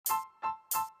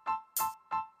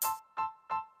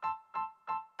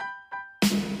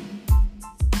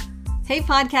Hey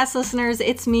podcast listeners,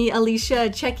 it's me, Alicia,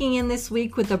 checking in this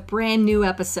week with a brand new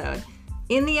episode.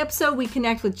 In the episode, we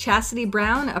connect with Chastity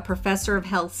Brown, a professor of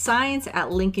health science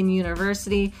at Lincoln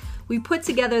University. We put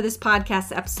together this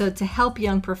podcast episode to help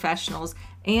young professionals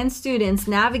and students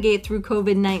navigate through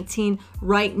COVID-19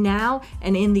 right now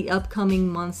and in the upcoming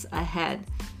months ahead.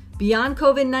 Beyond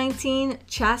COVID-19,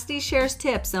 Chastity shares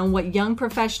tips on what young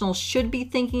professionals should be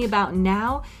thinking about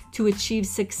now to achieve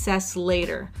success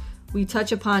later. We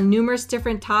touch upon numerous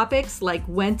different topics like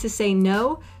when to say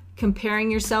no,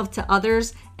 comparing yourself to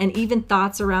others, and even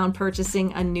thoughts around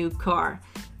purchasing a new car.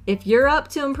 If you're up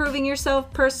to improving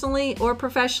yourself personally or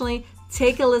professionally,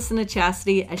 take a listen to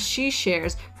Chastity as she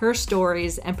shares her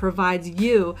stories and provides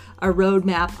you a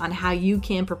roadmap on how you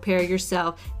can prepare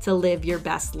yourself to live your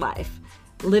best life.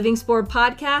 Living Sport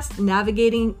Podcast,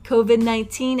 Navigating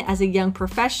COVID-19 as a Young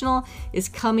Professional, is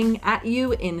coming at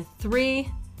you in 3,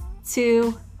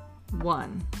 2,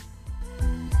 1.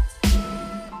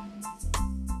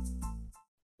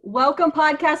 Welcome,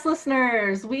 podcast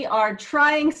listeners. We are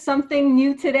trying something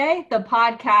new today. The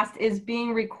podcast is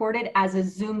being recorded as a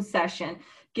Zoom session.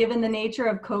 Given the nature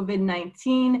of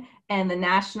COVID-19 and the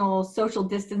national social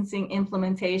distancing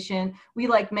implementation, we,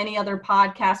 like many other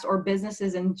podcasts or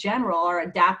businesses in general, are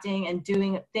adapting and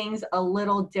doing things a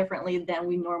little differently than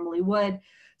we normally would.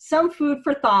 Some food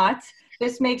for thought.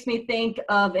 This makes me think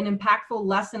of an impactful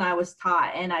lesson I was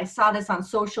taught, and I saw this on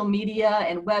social media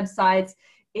and websites,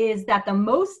 is that the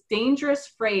most dangerous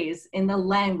phrase in the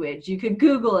language, you could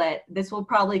Google it, this will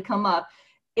probably come up,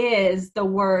 is the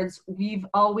words, "We've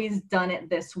always done it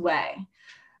this way."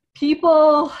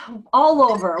 People all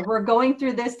over, we're going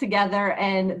through this together,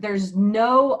 and there's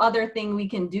no other thing we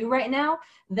can do right now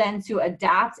than to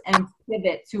adapt and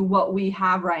pivot to what we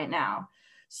have right now.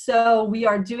 So we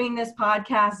are doing this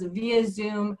podcast via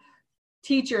Zoom.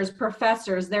 Teachers,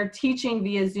 professors, they're teaching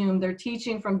via Zoom. They're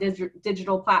teaching from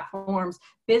digital platforms.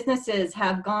 Businesses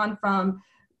have gone from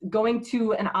going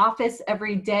to an office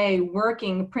every day,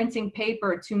 working, printing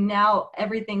paper, to now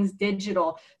everything's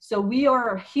digital. So we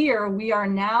are here, we are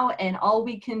now, and all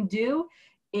we can do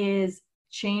is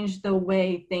change the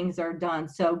way things are done.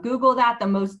 So Google that. The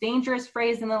most dangerous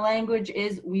phrase in the language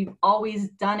is, "We've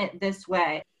always done it this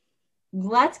way."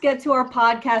 Let's get to our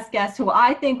podcast guest, who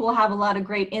I think will have a lot of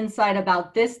great insight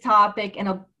about this topic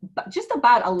and just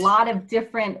about a lot of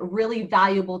different really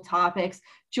valuable topics.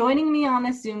 Joining me on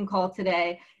this Zoom call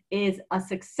today is a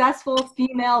successful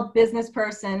female business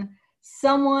person,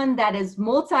 someone that is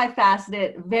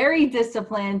multifaceted, very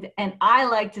disciplined, and I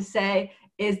like to say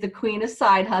is the queen of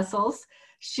side hustles.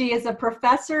 She is a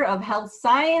professor of health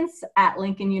science at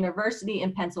Lincoln University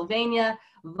in Pennsylvania,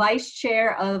 vice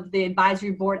chair of the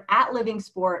advisory board at Living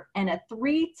Sport, and a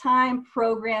 3-time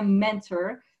program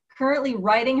mentor, currently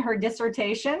writing her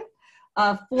dissertation,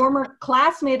 a former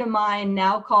classmate of mine,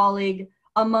 now colleague,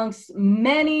 amongst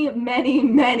many, many,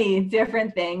 many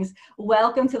different things.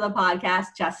 Welcome to the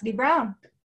podcast, Chastity Brown.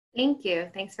 Thank you.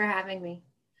 Thanks for having me.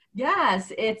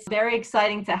 Yes, it's very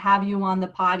exciting to have you on the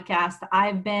podcast.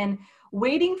 I've been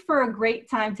waiting for a great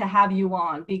time to have you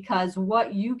on, because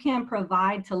what you can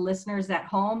provide to listeners at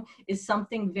home is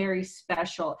something very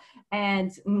special.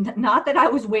 And not that I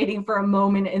was waiting for a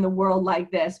moment in the world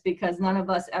like this, because none of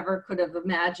us ever could have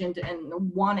imagined and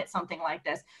wanted something like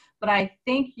this. But I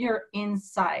think your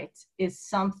insight is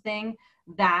something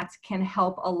that can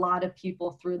help a lot of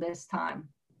people through this time.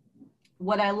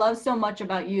 What I love so much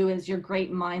about you is your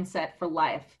great mindset for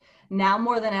life. Now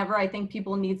more than ever, I think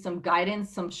people need some guidance,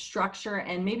 some structure,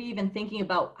 and maybe even thinking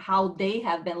about how they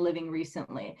have been living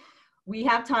recently. We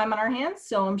have time on our hands,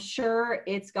 so I'm sure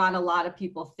it's got a lot of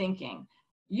people thinking.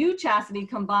 You, Chastity,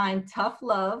 combine tough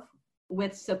love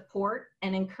with support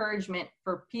and encouragement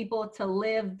for people to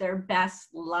live their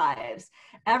best lives.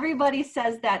 Everybody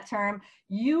says that term.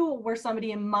 You were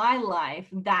somebody in my life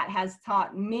that has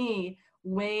taught me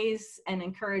ways and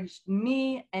encouraged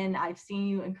me, and I've seen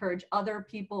you encourage other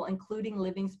people, including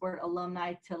Living Sport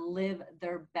alumni, to live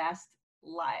their best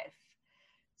life.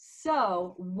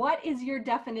 So what is your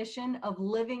definition of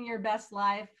living your best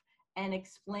life, and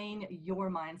explain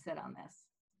your mindset on this?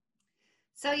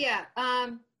 So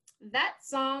that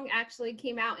song actually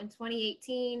came out in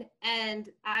 2018, and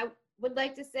I would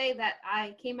like to say that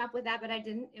I came up with that, but I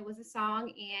didn't. It was a song,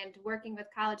 and working with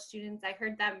college students, I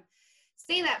heard them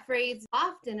say that phrase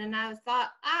often, and I thought,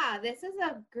 this is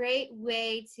a great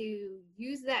way to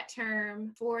use that term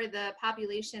for the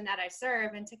population that I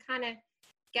serve and to kind of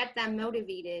get them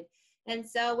motivated. And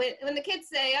so when the kids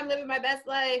say, "I'm living my best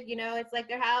life," it's like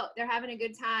they're having a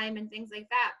good time and things like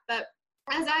that. But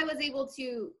as I was able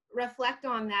to reflect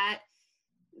on that,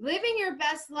 living your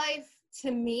best life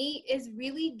to me is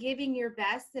really giving your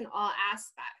best in all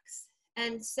aspects.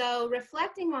 And so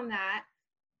reflecting on that,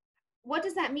 what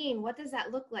does that mean? What does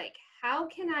that look like? How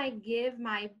can I give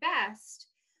my best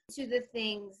to the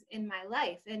things in my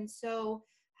life? And so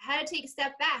I had to take a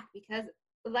step back because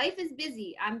life is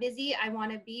busy. I'm busy. I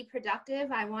want to be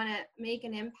productive. I want to make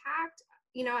an impact.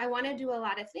 I want to do a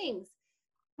lot of things.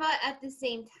 But at the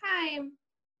same time,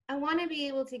 I want to be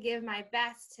able to give my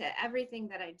best to everything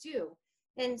that I do.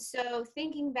 And so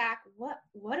thinking back,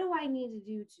 what do I need to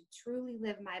do to truly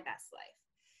live my best life?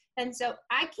 And so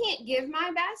I can't give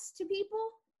my best to people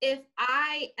if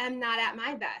I am not at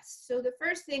my best. So the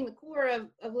first thing, the core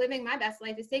of living my best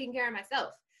life is taking care of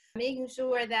myself, making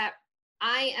sure that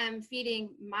I am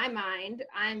feeding my mind,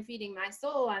 I'm feeding my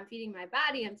soul, I'm feeding my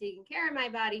body, I'm taking care of my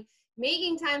body,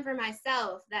 making time for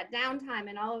myself, that downtime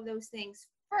and all of those things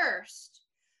first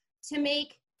to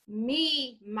make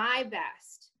me my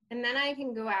best. And then I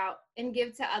can go out and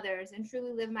give to others and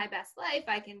truly live my best life.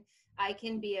 I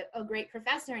can be a great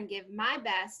professor and give my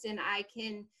best, and I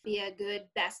can be a good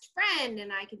best friend,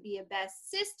 and I can be a best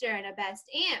sister and a best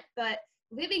aunt. But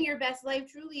living your best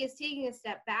life truly is taking a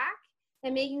step back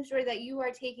and making sure that you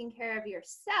are taking care of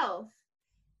yourself.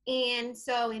 And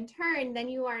so in turn, then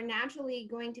you are naturally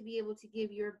going to be able to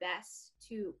give your best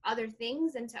to other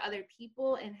things and to other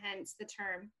people, and hence the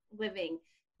term living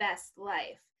best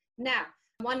life. Now,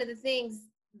 one of the things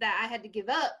that I had to give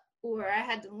up or I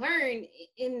had to learn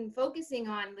in focusing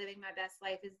on living my best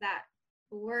life is that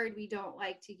the word we don't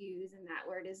like to use, and that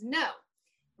word is no,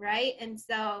 right? And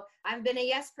so I've been a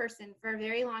yes person for a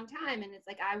very long time, and it's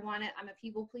like I'm a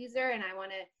people pleaser, and I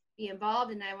want to be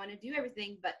involved, and I want to do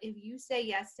everything. But if you say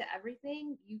yes to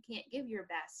everything, you can't give your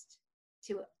best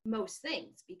to most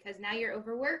things, because now you're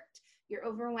overworked, you're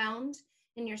overwhelmed,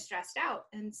 and you're stressed out.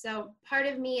 And so part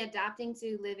of me adapting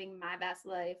to living my best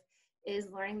life is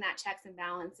learning that checks and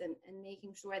balance, and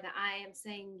making sure that I am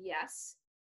saying yes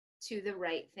to the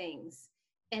right things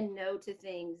and no to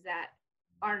things that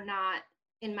are not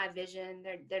in my vision.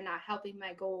 They're not helping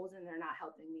my goals, and they're not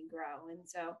helping me grow. And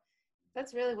so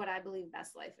that's really what I believe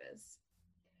best life is.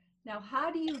 Now,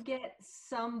 how do you get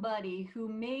somebody who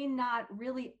may not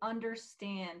really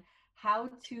understand how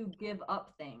to give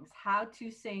up things, how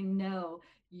to say no?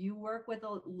 You work with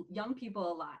young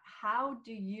people a lot. How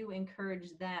do you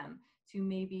encourage them to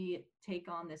maybe take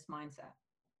on this mindset?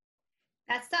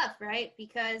 That's tough, right?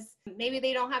 Because maybe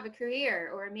they don't have a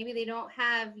career, or maybe they don't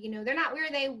have, they're not where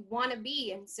they want to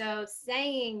be. And so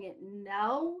saying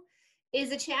no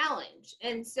is a challenge.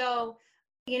 And so,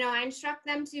 I instruct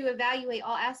them to evaluate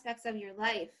all aspects of your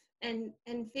life and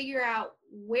figure out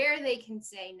where they can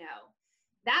say no.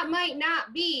 That might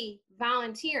not be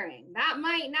volunteering. That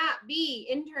might not be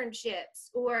internships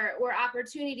or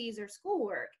opportunities or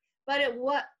schoolwork. But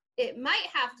what it might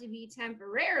have to be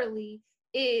temporarily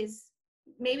is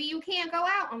maybe you can't go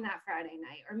out on that Friday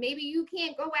night, or maybe you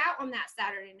can't go out on that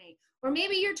Saturday night, or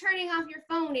maybe you're turning off your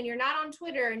phone and you're not on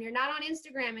Twitter and you're not on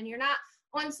Instagram and you're not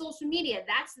on social media.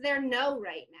 That's their no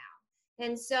right now.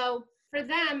 And so for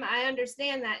them, I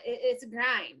understand that it's a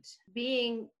grind.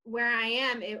 Being where I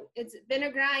am, it's been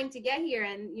a grind to get here.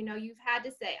 And,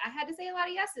 I had to say a lot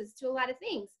of yeses to a lot of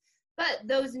things. But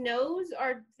those no's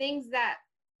are things that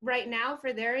right now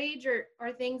for their age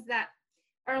are things that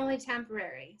are only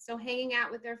temporary. So hanging out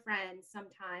with their friends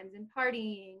sometimes and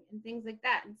partying and things like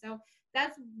that. And so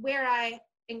that's where I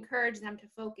encourage them to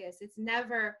focus. It's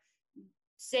never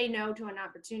say no to an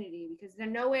opportunity, because they're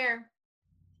nowhere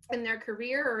in their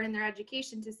career or in their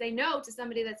education to say no to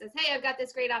somebody that says, hey, I've got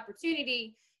this great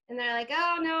opportunity. And they're like,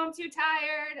 oh no, I'm too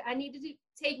tired. I need to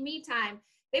take me time.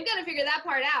 They've got to figure that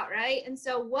part out, right? And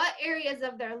so what areas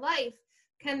of their life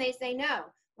can they say no?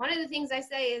 One of the things I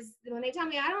say is when they tell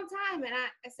me I don't have time, and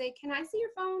I say, can I see your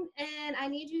phone? And I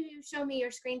need you to show me your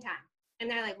screen time. And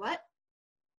they're like, what?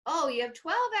 Oh, you have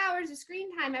 12 hours of screen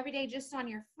time every day just on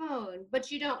your phone, but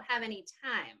you don't have any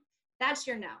time. That's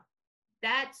your no.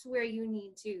 That's where you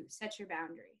need to set your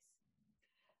boundaries.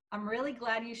 I'm really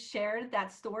glad you shared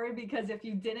that story, because if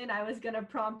you didn't, I was going to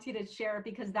prompt you to share it,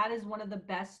 because that is one of the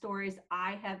best stories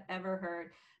I have ever heard.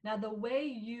 Now, the way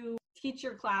you teach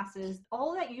your classes,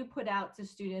 all that you put out to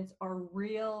students are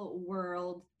real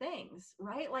world things,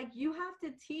 right? Like you have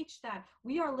to teach that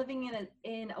we are living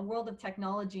in a world of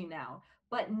technology now,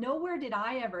 but nowhere did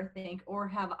I ever think, or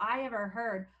have I ever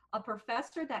heard a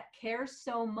professor that cares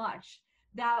so much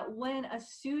that when a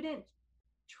student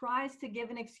tries to give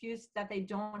an excuse that they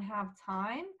don't have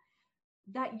time,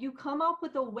 that you come up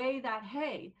with a way that,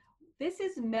 hey, this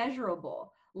is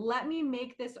measurable. let me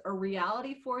make this a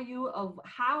reality for you of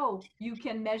how you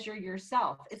can measure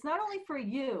yourself. It's not only for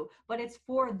you, but it's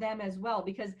for them as well.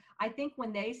 Because I think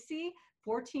when they see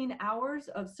 14 hours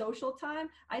of social time,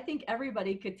 I think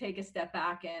everybody could take a step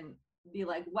back and be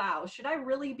like, wow, should I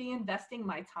really be investing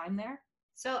my time there?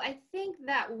 So I think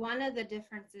that one of the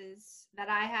differences that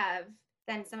I have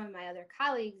than some of my other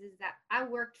colleagues is that I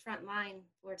worked frontline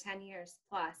for 10 years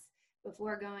plus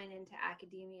before going into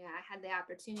academia. I had the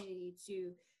opportunity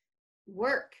to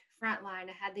work frontline.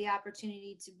 I had the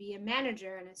opportunity to be a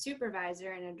manager and a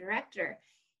supervisor and a director.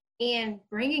 And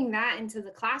bringing that into the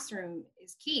classroom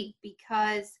is key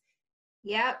because,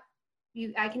 yep,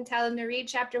 I can tell them to read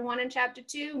chapter 1 and chapter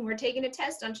 2, and we're taking a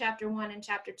test on chapter 1 and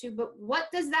chapter 2, but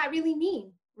what does that really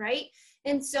mean, right?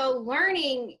 And so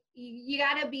learning, you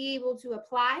got to be able to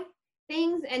apply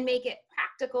things and make it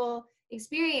practical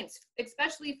experience,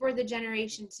 especially for the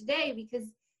generation today, because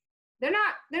they're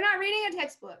not reading a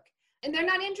textbook and they're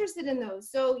not interested in those.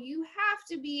 So you have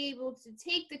to be able to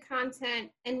take the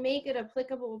content and make it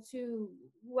applicable to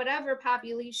whatever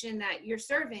population that you're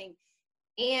serving.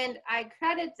 And I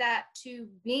credit that to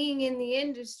being in the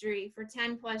industry for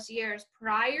 10 plus years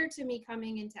prior to me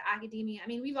coming into academia. I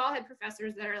mean, we've all had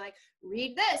professors that are like,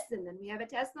 read this, and then we have a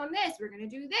test on this. We're going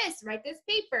to do this, write this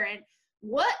paper. And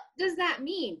what does that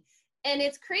mean? And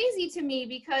it's crazy to me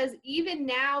because even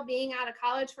now, being out of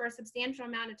college for a substantial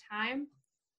amount of time,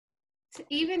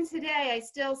 even today, I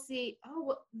still see, oh,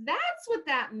 well, that's what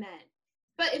that meant.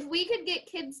 But if we could get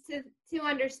kids to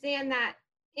understand that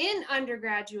in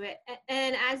undergraduate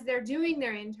and as they're doing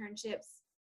their internships,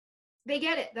 they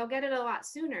get it. They'll get it a lot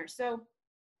sooner. So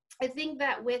I think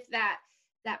that with that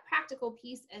practical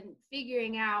piece and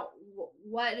figuring out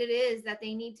what it is that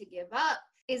they need to give up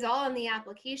is all in the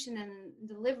application and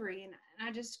delivery. And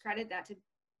I just credit that to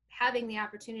having the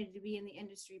opportunity to be in the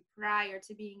industry prior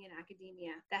to being in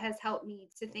academia. That has helped me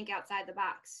to think outside the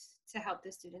box to help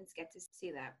the students get to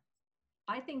see that.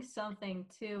 I think something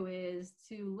too is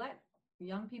to let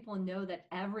young people know that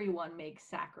everyone makes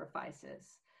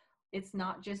sacrifices. It's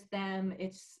not just them,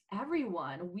 it's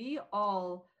everyone. We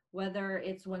all, whether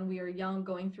it's when we are young,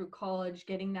 going through college,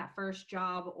 getting that first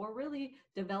job, or really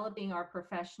developing our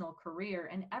professional career,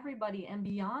 and everybody and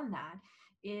beyond that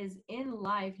is in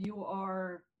life, you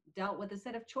are dealt with a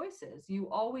set of choices. You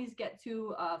always get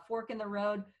to a fork in the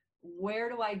road. Where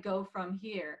do I go from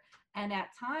here? And at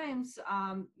times,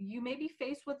 you may be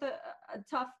faced with a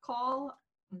tough call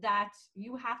that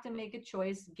you have to make a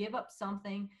choice, give up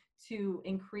something to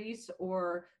increase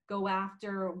or go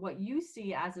after what you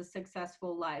see as a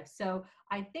successful life. So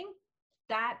I think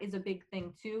that is a big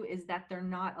thing too, is that they're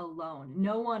not alone.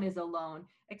 No one is alone,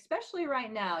 especially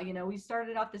right now. You know, we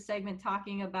started off the segment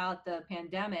talking about the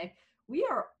pandemic. We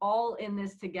are all in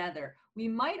this together. We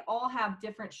might all have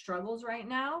different struggles right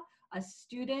now. A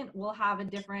student will have a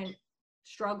different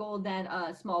struggle than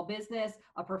a small business.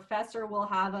 A professor will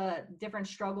have a different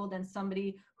struggle than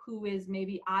somebody who is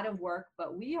maybe out of work,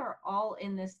 but we are all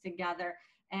in this together.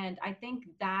 And I think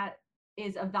that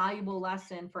is a valuable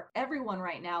lesson for everyone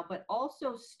right now, but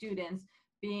also students,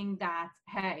 being that,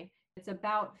 hey, it's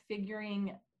about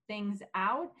figuring things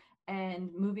out and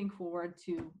moving forward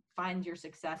to find your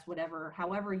success,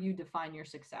 however you define your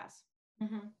success.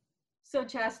 Mm-hmm. So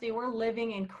Chastity, we're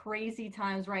living in crazy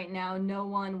times right now. No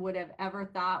one would have ever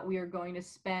thought we are going to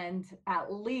spend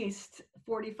at least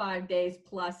 45 days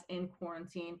plus in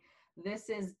quarantine. This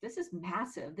is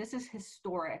massive. This is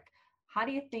historic. How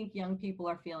do you think young people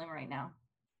are feeling right now?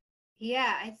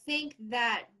 Yeah, I think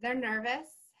that they're nervous.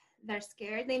 They're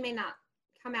scared. They may not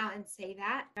come out and say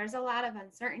that. There's a lot of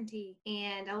uncertainty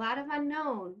and a lot of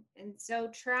unknown. And so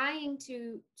trying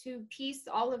to piece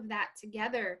all of that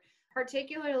together,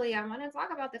 particularly, I want to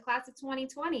talk about the class of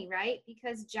 2020, right?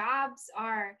 Because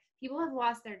people have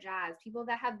lost their jobs. People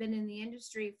that have been in the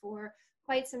industry for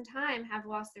quite some time have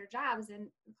lost their jobs. And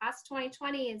the class of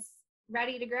 2020 is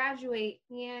ready to graduate.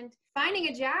 And finding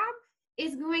a job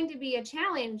is going to be a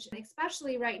challenge,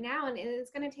 especially right now. And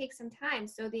it's going to take some time.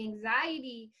 So the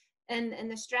anxiety and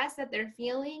the stress that they're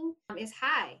feeling is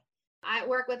high. I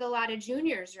work with a lot of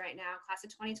juniors right now, class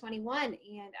of 2021,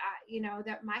 and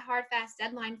that my hard fast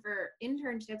deadline for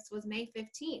internships was May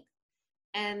 15th.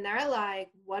 And they're like,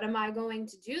 what am I going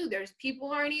to do? There's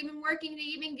people aren't even working to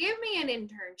even give me an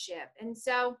internship. And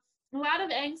so a lot of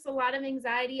angst, a lot of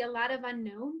anxiety, a lot of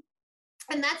unknown.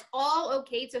 And that's all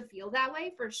okay to feel that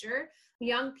way, for sure.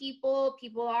 Young people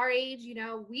our age,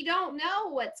 we don't know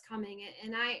what's coming.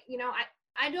 And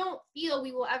I don't feel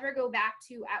we will ever go back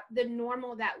to the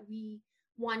normal that we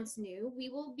once knew. We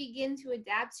will begin to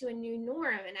adapt to a new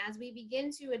norm. And as we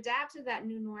begin to adapt to that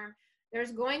new norm,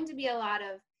 there's going to be a lot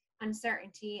of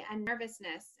uncertainty and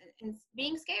nervousness and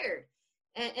being scared.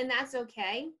 And that's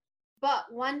okay. But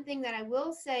one thing that I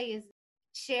will say is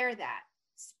share that,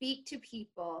 speak to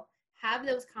people, have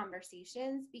those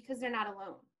conversations, because they're not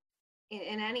alone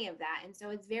in any of that. And so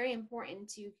it's very important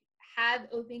to have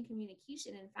open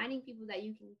communication and finding people that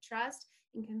you can trust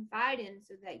and confide in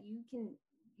so that you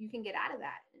can get out of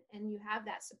that and you have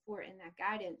that support and that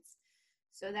guidance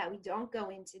so that we don't go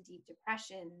into deep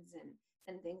depressions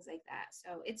and things like that.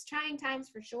 So it's trying times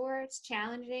for sure. It's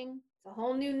challenging. It's a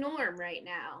whole new norm right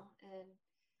now. And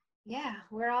yeah,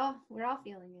 we're all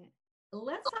feeling it.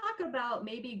 Let's talk about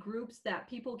maybe groups that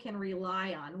people can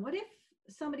rely on. What if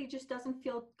somebody just doesn't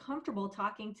feel comfortable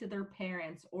talking to their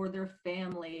parents or their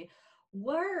family?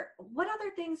 What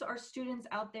other things are students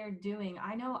out there doing?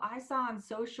 I know I saw on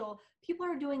social, people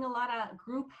are doing a lot of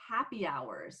group happy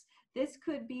hours. This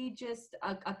could be just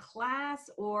a class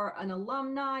or an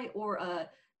alumni or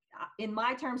in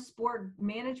my term, sport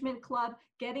management club,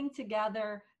 getting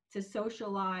together to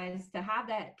socialize, to have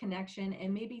that connection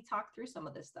and maybe talk through some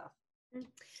of this stuff.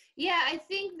 Yeah, I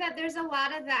think that there's a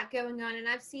lot of that going on, and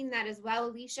I've seen that as well,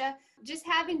 Alicia. Just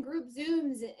having group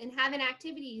Zooms and having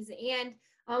activities. And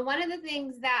one of the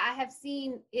things that I have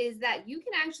seen is that you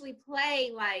can actually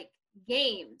play like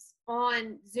games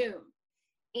on Zoom,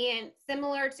 and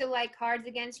similar to like Cards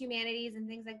Against Humanities and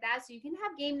things like that. So you can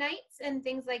have game nights and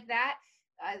things like that.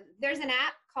 There's an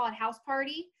app called House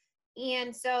Party.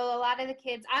 And so a lot of the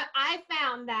kids, I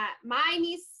found that my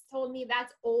niece told me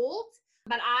that's old,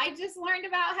 but I just learned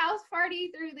about House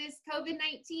Party through this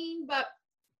COVID-19. But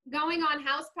going on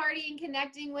House Party and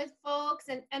connecting with folks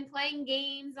and playing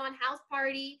games on House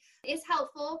Party is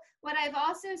helpful. What I've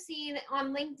also seen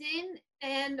on LinkedIn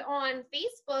and on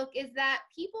Facebook is that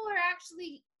people are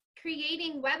actually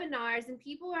creating webinars and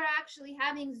people are actually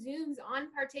having Zooms on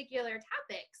particular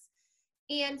topics.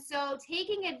 And so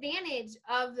taking advantage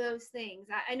of those things.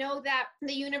 I know that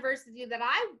the university that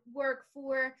I work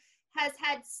for has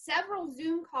had several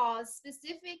Zoom calls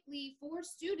specifically for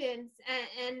students,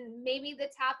 and maybe the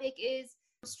topic is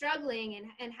struggling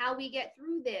and how we get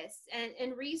through this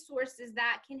and resources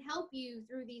that can help you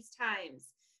through these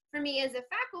times. For me as a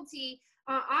faculty,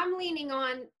 I'm leaning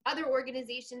on other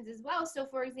organizations as well. So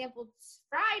for example,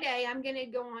 Friday, I'm going to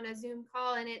go on a Zoom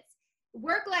call and it's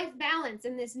work-life balance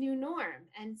in this new norm.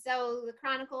 And so the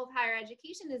Chronicle of Higher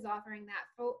Education is offering that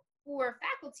for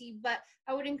faculty, but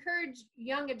I would encourage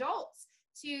young adults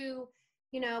to,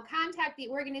 contact the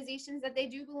organizations that they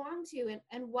do belong to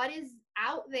and what is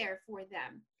out there for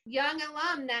them. Young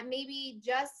alum that maybe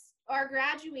just are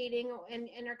graduating and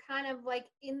are kind of like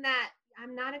in that,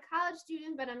 I'm not a college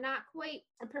student, but I'm not quite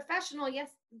a professional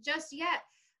just yet.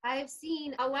 I've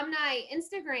seen alumni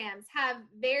Instagrams have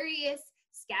various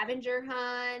scavenger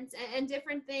hunts and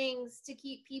different things to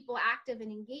keep people active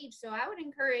and engaged. So I would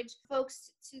encourage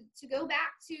folks to go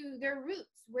back to their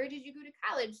roots. Where did you go to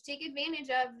college? Take advantage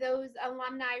of those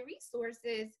alumni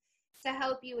resources to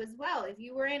help you as well. If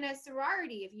you were in a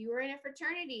sorority, if you were in a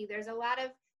fraternity, there's a lot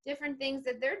of different things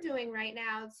that they're doing right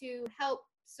now to help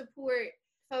support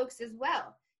folks as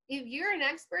well. If you're an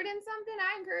expert in something,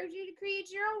 I encourage you to create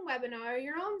your own webinar or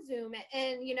your own Zoom.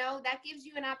 And, that gives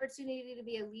you an opportunity to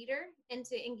be a leader and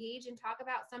to engage and talk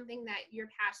about something that you're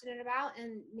passionate about.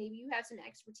 And maybe you have some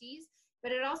expertise,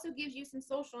 but it also gives you some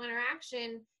social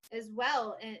interaction as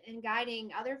well in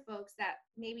guiding other folks that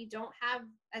maybe don't have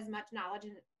as much knowledge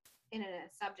in a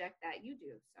subject that you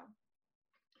do. So.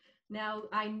 Now,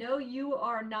 I know you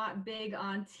are not big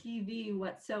on TV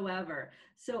whatsoever.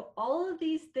 So all of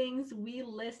these things we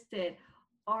listed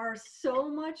are so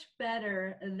much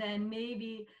better than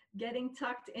maybe getting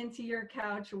tucked into your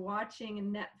couch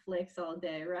watching Netflix all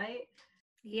day, right?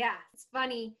 Yeah, it's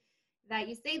funny that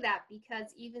you say that because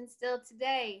even still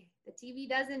today, the TV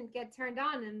doesn't get turned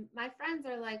on. And my friends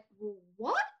are like, well,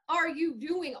 what are you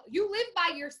doing? You live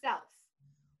by yourself.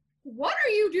 What are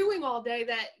you doing all day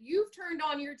that you've turned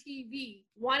on your TV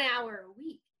 1 hour a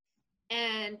week?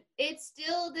 And it's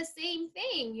still the same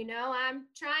thing, I'm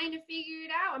trying to figure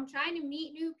it out. I'm trying to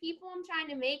meet new people. I'm trying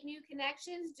to make new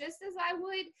connections just as I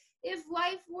would if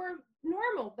life were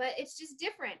normal, but it's just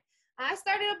different. I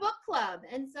started a book club.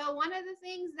 And so one of the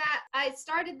things that I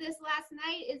started this last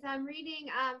night is I'm reading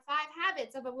 5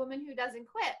 Habits of a Woman Who Doesn't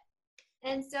Quit.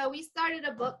 And so we started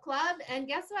a book club, and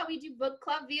guess what? We do book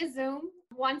club via Zoom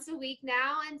once a week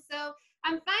now. And so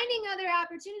I'm finding other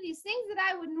opportunities, things that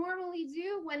I would normally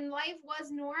do when life was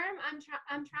norm. I'm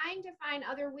trying to find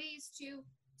other ways to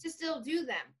still do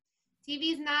them.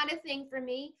 TV is not a thing for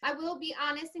me. I will be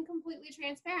honest and completely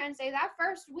transparent and say that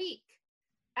first week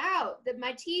out that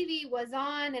my TV was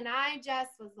on and I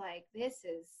just was like, this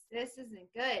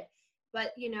isn't good.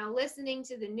 But, listening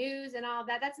to the news and all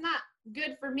that, that's not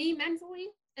good for me mentally.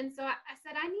 And so I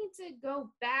said, I need to go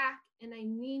back and I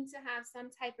need to have some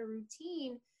type of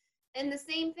routine. And the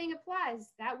same thing applies.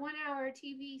 That 1 hour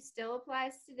TV still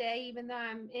applies today, even though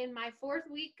I'm in my 4th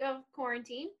week of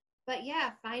quarantine. But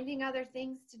yeah, finding other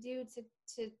things to do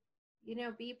to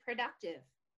be productive.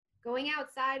 Going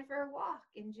outside for a walk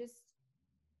and just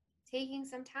taking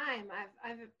some time.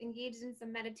 I've engaged in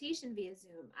some meditation via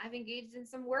Zoom. I've engaged in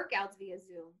some workouts via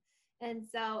Zoom. And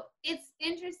so it's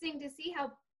interesting to see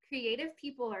how creative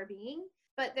people are being,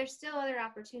 but there's still other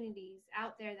opportunities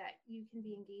out there that you can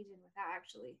be engaged in without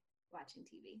actually watching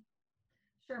TV.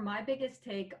 Sure. My biggest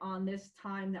take on this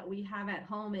time that we have at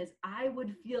home is I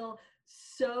would feel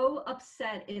so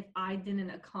upset if I didn't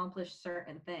accomplish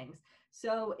certain things.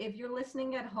 So if you're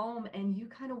listening at home and you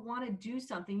kind of want to do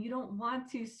something, you don't want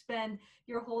to spend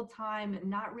your whole time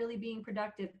not really being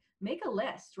productive, make a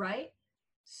list, right?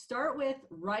 Start with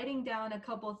writing down a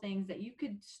couple things that you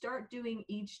could start doing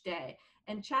each day.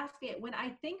 And Chaskia, when I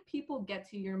think people get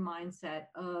to your mindset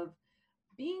of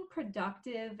being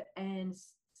productive and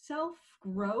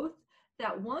self-growth,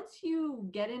 that once you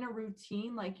get in a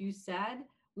routine, like you said,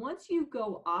 once you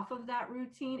go off of that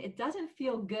routine, it doesn't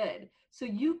feel good. So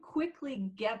you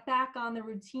quickly get back on the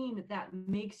routine that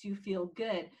makes you feel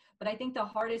good. But I think the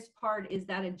hardest part is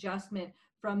that adjustment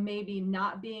from maybe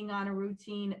not being on a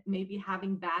routine, maybe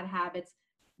having bad habits,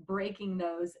 breaking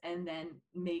those, and then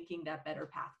making that better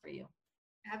path for you.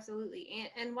 Absolutely.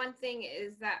 And one thing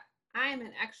is that I'm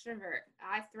an extrovert.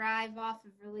 I thrive off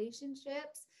of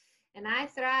relationships and I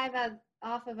thrive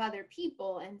off of other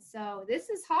people. And so this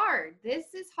is hard.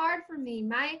 This is hard for me.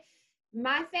 My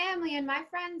family and my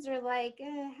friends are like,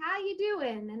 how you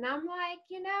doing? And I'm like,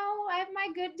 I have my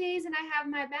good days and I have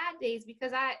my bad days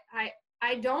because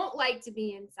I don't like to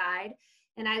be inside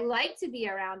and I like to be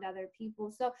around other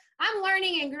people. So I'm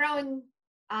learning and growing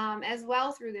as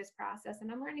well through this process.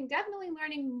 And I'm definitely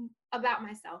learning about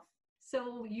myself.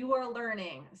 So you are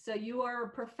learning. So you are a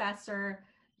professor.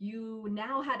 You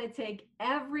now had to take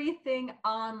everything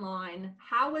online.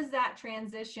 How was that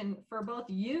transition for both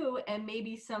you and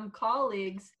maybe some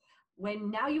colleagues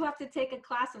when now you have to take a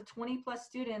class of 20 plus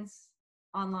students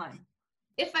online?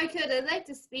 If I could, I'd like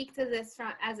to speak to this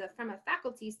from a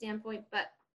faculty standpoint,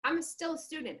 but I'm still a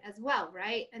student as well,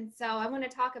 right? And so I want to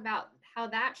talk about how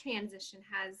that transition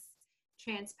has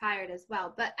transpired as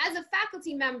well. But as a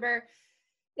faculty member,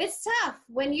 it's tough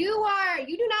when you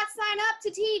do not sign up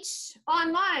to teach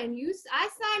online. I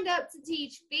signed up to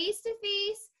teach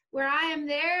face-to-face where I am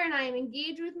there and I am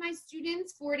engaged with my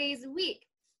students 4 days a week.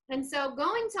 And so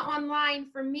going to online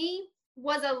for me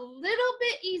was a little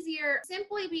bit easier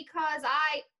simply because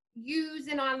I use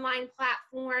an online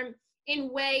platform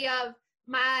in way of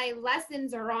my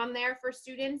lessons are on there for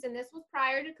students. And this was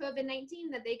prior to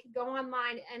COVID-19 that they could go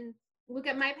online and look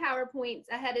at my PowerPoints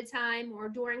ahead of time or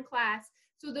during class.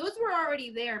 So those were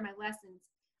already there, my lessons.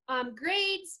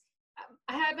 Grades,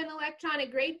 I have an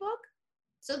electronic grade book.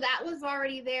 So that was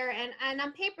already there and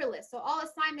I'm paperless. So all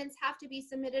assignments have to be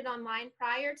submitted online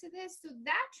prior to this. So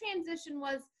that transition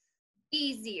was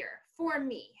easier for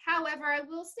me. However, I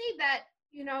will say that,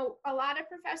 a lot of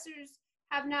professors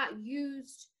have not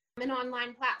used an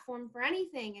online platform for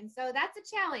anything. And so that's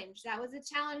a challenge. That was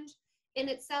a challenge in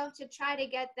itself to try to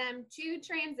get them to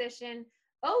transition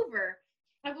over.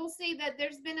 I will say that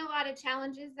there's been a lot of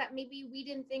challenges that maybe we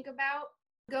didn't think about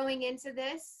going into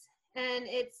this. And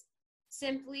it's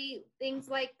simply things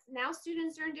like now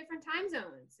students are in different time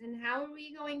zones. And how are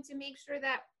we going to make sure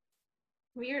that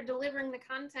we are delivering the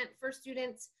content for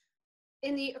students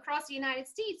across the United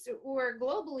States or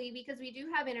globally, because we do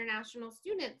have international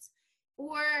students?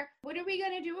 Or what are we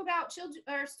going to do about children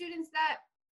or students that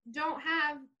don't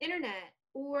have internet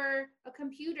or a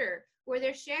computer, or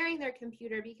they're sharing their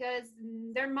computer because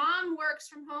their mom works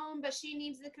from home, but she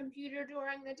needs the computer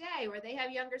during the day, or they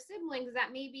have younger siblings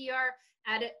that maybe are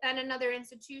at another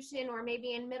institution or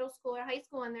maybe in middle school or high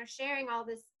school, and they're sharing all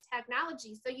this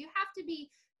technology. So you have to be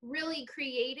really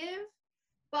creative,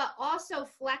 but also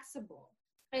flexible.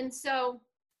 And so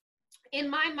in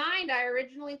my mind, I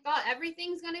originally thought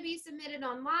everything's going to be submitted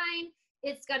online.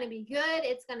 It's going to be good.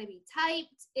 It's going to be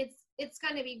typed. It's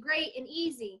going to be great and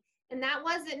easy. And that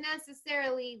wasn't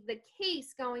necessarily the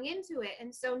case going into it.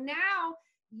 And so now,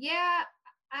 yeah,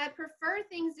 I prefer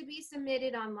things to be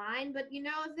submitted online, but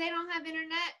if they don't have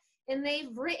internet and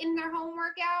they've written their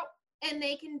homework out and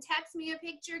they can text me a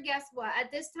picture, guess what?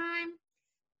 At this time,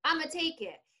 I'm going to take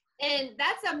it. And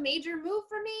that's a major move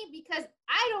for me because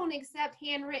I don't accept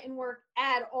handwritten work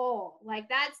at all. Like,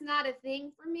 that's not a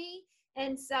thing for me.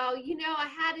 And so, I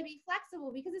had to be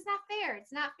flexible because it's not fair.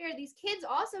 It's not fair. These kids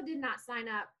also did not sign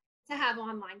up to have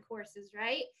online courses,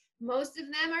 right? Most of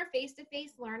them are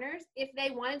face-to-face learners. If they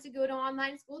wanted to go to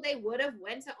online school, they would have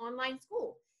went to online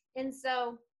school. And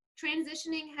so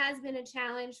transitioning has been a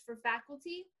challenge for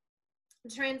faculty.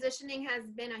 Transitioning has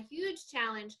been a huge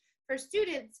challenge for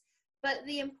students, but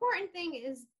the important thing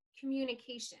is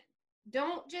communication.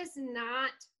 Don't just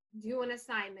not do an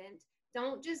assignment.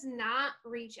 Don't just not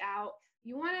reach out.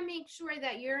 You want to make sure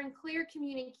that you're in clear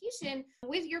communication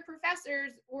with your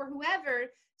professors or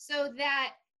whoever so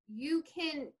that you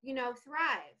can,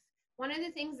 thrive. One of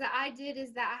the things that I did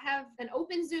is that I have an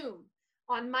open Zoom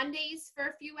on Mondays for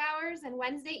a few hours and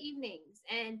Wednesday evenings.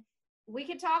 And we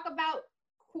could talk about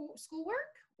schoolwork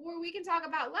or we can talk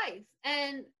about life.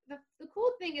 And the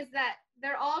cool thing is that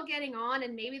they're all getting on,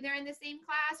 and maybe they're in the same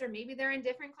class or maybe they're in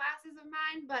different classes of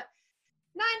mine, but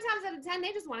 9 times out of 10,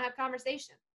 they just want to have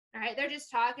conversation. All right. They're just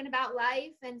talking about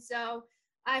life. And so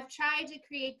I've tried to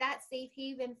create that safe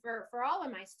haven for all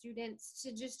of my students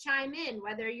to just chime in,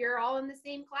 whether you're all in the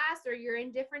same class or you're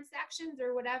in different sections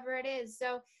or whatever it is.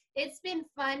 So it's been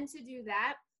fun to do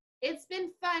that. It's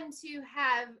been fun to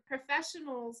have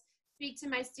professionals speak to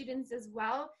my students as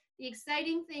well. The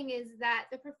exciting thing is that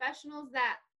the professionals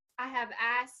that I have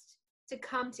asked to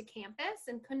come to campus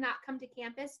and could not come to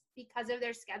campus because of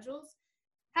their schedules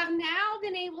have now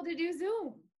been able to do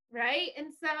Zoom, right? And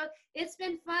so it's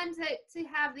been fun to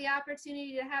have the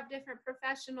opportunity to have different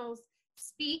professionals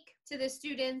speak to the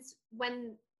students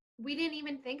when we didn't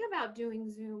even think about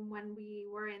doing Zoom when we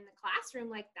were in the classroom.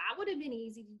 Like, that would have been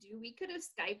easy to do. We could have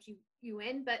Skyped you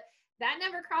in, but that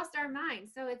never crossed our mind.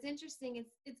 So it's interesting.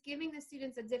 It's giving the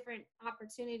students a different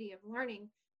opportunity of learning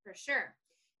for sure.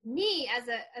 Me as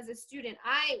a student,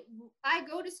 I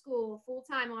go to school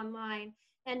full-time online.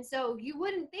 And so you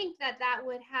wouldn't think that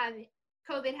would have,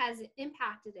 COVID has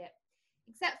impacted it,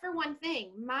 except for one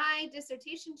thing. My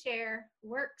dissertation chair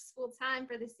works full-time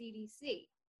for the CDC.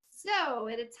 So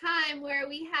at a time where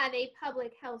we have a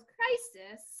public health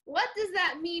crisis, what does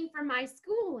that mean for my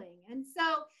schooling? And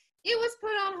so it was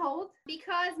put on hold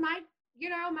because my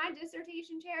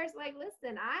dissertation chair is like,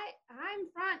 listen, I'm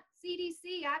front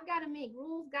CDC. I've got to make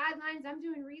rules, guidelines. I'm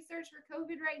doing research for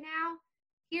COVID right now.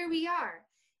 Here we are.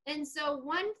 And so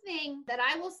one thing that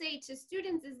I will say to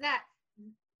students is that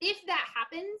if that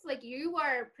happens, like you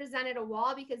are presented a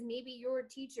wall because maybe your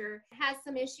teacher has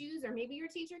some issues or maybe your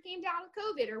teacher came down with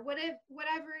COVID or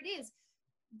whatever it is,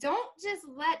 don't just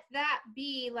let that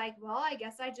be like, well, I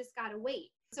guess I just got to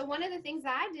wait. So one of the things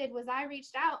that I did was I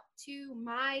reached out to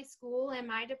my school and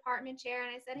my department chair and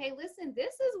I said, hey, listen,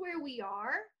 this is where we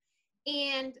are.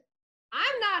 And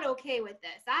I'm not okay with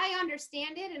this. I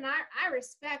understand it. And I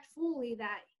respect fully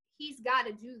that he's got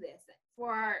to do this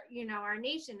for our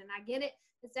nation. And I get it.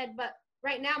 I said, but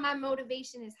right now my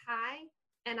motivation is high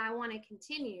and I want to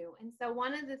continue. And so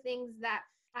one of the things that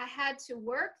I had to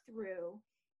work through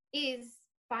is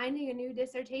finding a new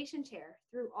dissertation chair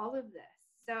through all of this.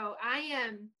 So I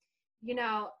am,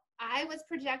 I was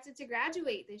projected to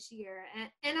graduate this year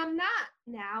and I'm not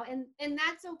now. And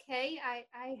that's okay.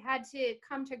 I had to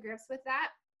come to grips with that.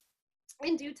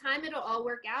 In due time, it'll all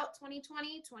work out.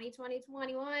 2020, 2020,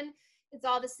 2021. It's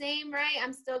all the same, right?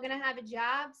 I'm still going to have a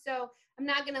job. So I'm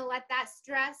not going to let that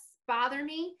stress bother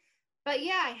me. But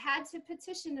yeah, I had to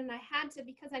petition and I had to,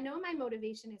 because I know my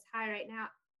motivation is high right now.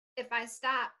 If I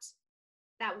stopped,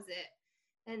 that was it.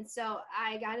 And so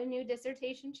I got a new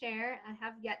dissertation chair. I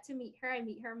have yet to meet her. I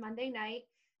meet her Monday night.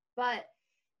 But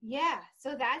yeah,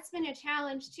 so that's been a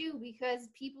challenge too, because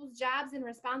people's jobs and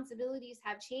responsibilities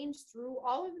have changed through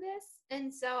all of this.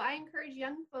 And so I encourage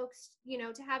young folks,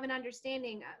 to have an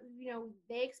understanding.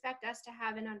 They expect us to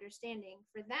have an understanding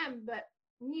for them, but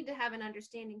we need to have an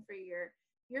understanding for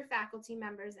your faculty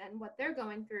members and what they're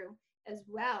going through as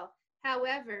well.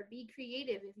 However, be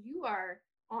creative. If you are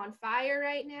on fire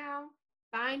right now,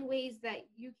 find ways that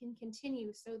you can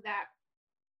continue so that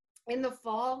in the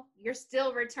fall, you're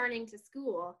still returning to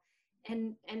school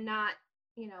and not,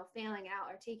 failing out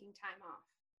or taking time off.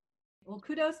 Well,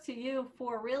 kudos to you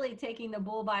for really taking the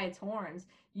bull by its horns.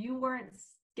 You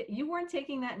weren't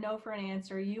taking that no for an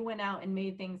answer. You went out and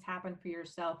made things happen for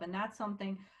yourself. And that's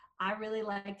something I really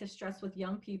like to stress with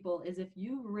young people is if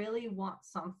you really want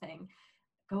something,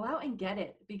 go out and get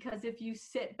it. Because if you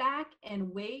sit back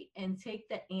and wait and take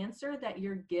the answer that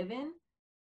you're given,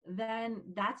 then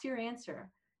that's your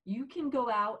answer. You can go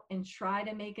out and try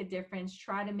to make a difference,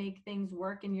 try to make things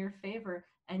work in your favor,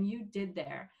 and you did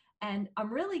there. And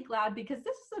I'm really glad because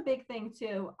this is a big thing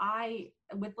too.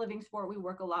 With Living Sport, we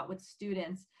work a lot with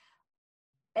students.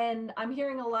 And I'm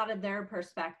hearing a lot of their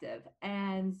perspective.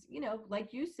 And,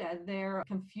 like you said, their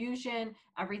confusion,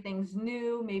 everything's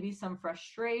new, maybe some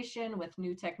frustration with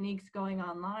new techniques going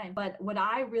online. But what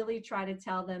I really try to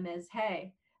tell them is,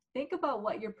 hey, think about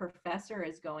what your professor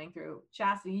is going through.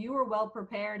 Chastity, you were well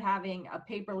prepared having a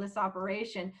paperless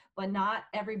operation, but not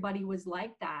everybody was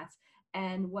like that.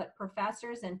 And what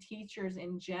professors and teachers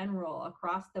in general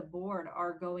across the board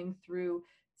are going through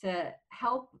to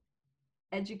help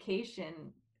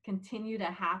education continue to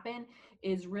happen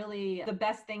is really the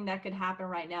best thing that could happen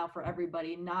right now for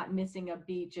everybody, not missing a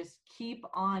beat. Just keep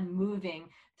on moving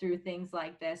through things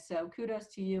like this. So kudos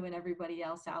to you and everybody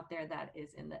else out there that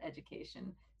is in the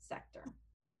education sector.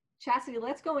 Chastity,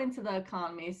 let's go into the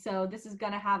economy. So this is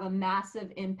going to have a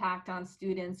massive impact on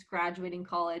students graduating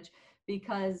college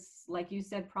because, like you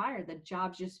said prior, the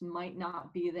jobs just might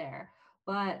not be there.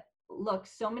 But look,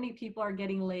 so many people are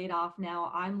getting laid off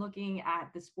now. I'm looking at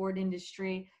the sport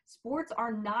industry. Sports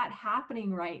are not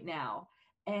happening right now.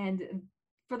 And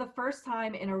for the first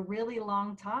time in a really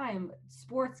long time,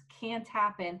 sports can't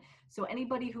happen. So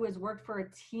anybody who has worked for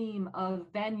a team, a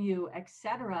venue,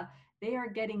 etc., they are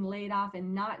getting laid off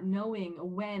and not knowing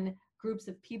when groups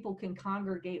of people can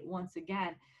congregate once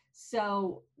again.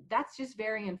 So that's just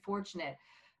very unfortunate.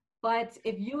 But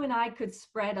if you and I could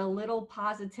spread a little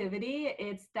positivity,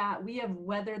 it's that we have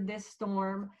weathered this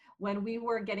storm. When we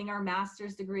were getting our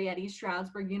master's degree at East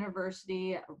Stroudsburg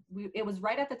University, it was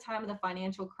right at the time of the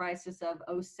financial crisis of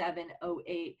 07,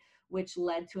 08, which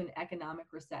led to an economic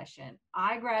recession.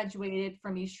 I graduated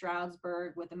from East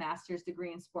Stroudsburg with a master's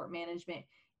degree in sport management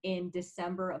in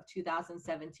December of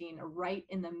 2017, right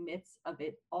in the midst of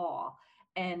it all.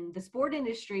 And the sport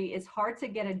industry is hard to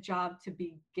get a job to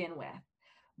begin with.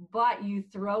 But you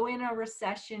throw in a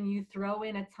recession, you throw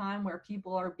in a time where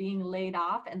people are being laid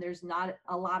off and there's not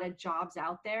a lot of jobs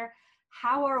out there.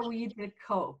 How are we to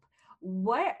cope?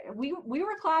 We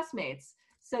were classmates.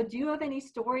 So do you have any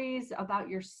stories about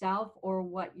yourself or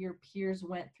what your peers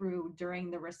went through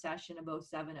during the recession of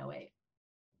 07, 08?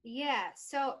 Yeah,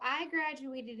 so I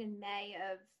graduated in May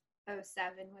of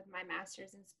 07 with my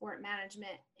master's in sport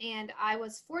management, and I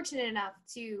was fortunate enough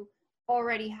to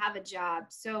already have a job.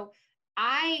 So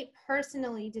I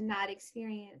personally did not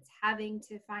experience having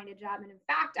to find a job. And in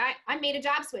fact, I made a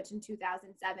job switch in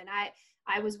 2007.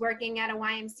 I was working at a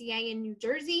YMCA in New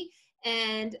Jersey,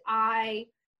 and I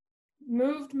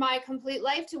moved my complete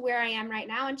life to where I am right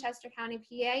now in Chester County,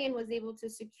 PA, and was able to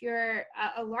secure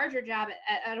a larger job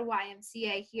at a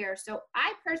YMCA here. So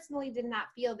I personally did not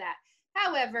feel that.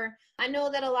 However, I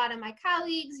know that a lot of my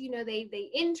colleagues,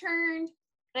 they interned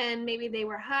and maybe they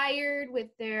were hired with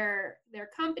their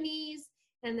companies,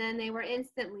 and then they were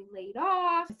instantly laid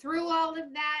off through all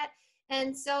of that.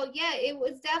 And so, yeah, it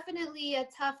was definitely a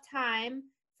tough time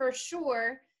for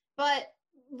sure, but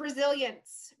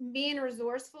resilience, being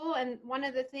resourceful. And one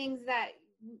of the things that,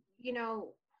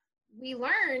 we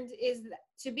learned is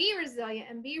to be resilient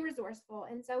and be resourceful.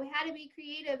 And so we had to be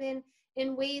creative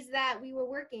in ways that we were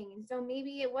working. And so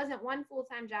maybe it wasn't one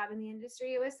full-time job in the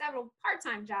industry, it was several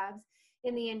part-time jobs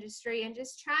in the industry, and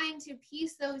just trying to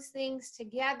piece those things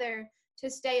together to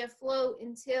stay afloat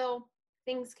until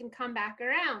things can come back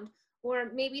around. Or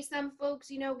maybe some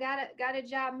folks, got a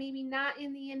job, maybe not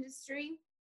in the industry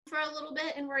for a little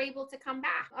bit, and were able to come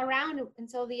back around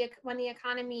until when the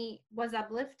economy was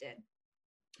uplifted.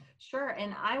 Sure.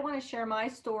 And I want to share my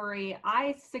story.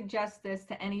 I suggest this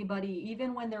to anybody,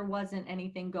 even when there wasn't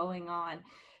anything going on,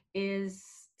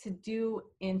 is to do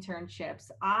internships.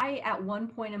 At one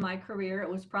point in my career, it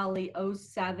was probably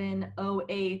 07,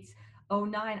 08,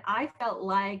 09, I felt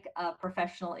like a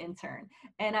professional intern.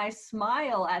 And I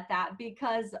smile at that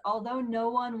because although no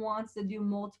one wants to do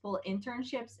multiple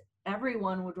internships,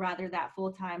 everyone would rather that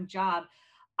full-time job.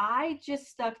 I just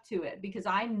stuck to it because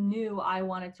I knew I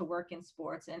wanted to work in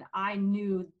sports, and I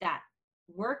knew that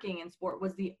working in sport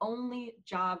was the only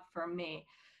job for me.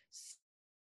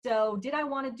 So did I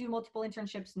want to do multiple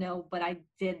internships? No, but I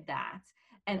did that.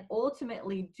 And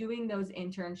ultimately doing those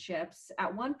internships,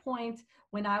 at one point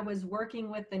when I was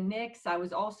working with the Knicks, I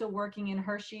was also working in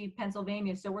Hershey,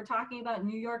 Pennsylvania. So we're talking about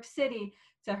New York City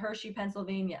to Hershey,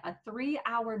 Pennsylvania, a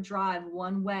 3-hour drive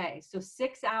one way. So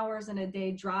 6 hours in a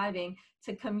day driving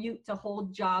to commute to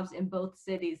hold jobs in both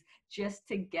cities just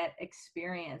to get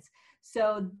experience.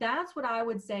 So that's what I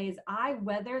would say is I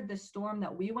weathered the storm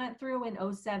that we went through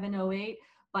in 07, 08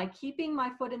 by keeping my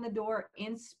foot in the door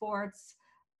in sports,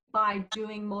 by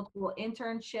doing multiple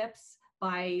internships,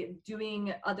 by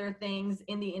doing other things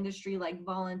in the industry like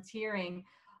volunteering.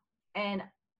 And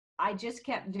I just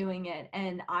kept doing it.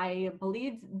 And I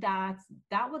believed that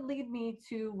that would lead me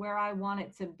to where I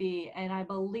wanted to be. And I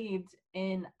believed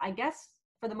in, I guess,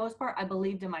 for the most part, I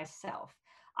believed in myself.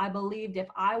 I believed if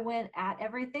I went at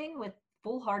everything with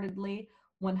full-heartedly,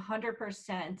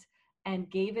 100%, and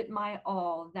gave it my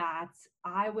all, that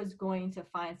I was going to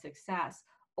find success.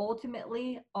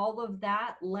 Ultimately, all of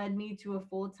that led me to a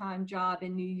full-time job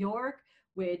in New York,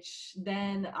 which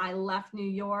then I left New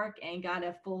York and got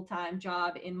a full-time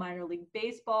job in minor league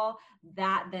baseball.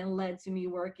 That then led to me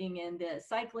working in the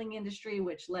cycling industry,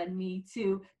 which led me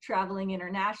to traveling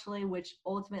internationally, which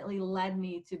ultimately led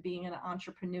me to being an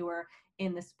entrepreneur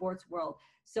in the sports world.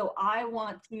 So I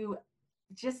want to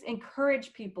just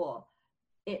encourage people.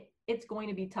 It's going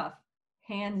to be tough,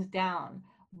 hands down,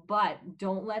 but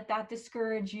don't let that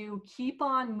discourage you. Keep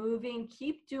on moving,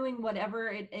 keep doing whatever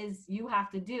it is you have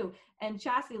to do. And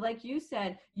Chastity, like you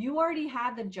said, you already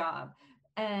had the job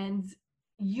and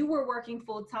you were working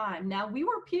full time. Now we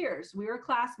were peers, we were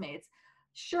classmates.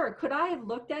 Sure, could I have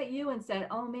looked at you and said,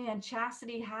 oh man,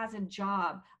 Chastity has a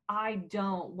job, I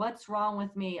don't, what's wrong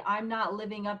with me, I'm not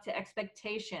living up to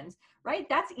expectations, right?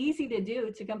 That's easy to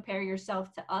do, to compare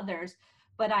yourself to others.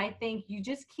 But I think you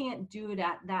just can't do it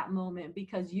at that moment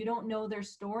because you don't know their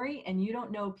story and you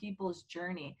don't know people's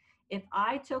journey. If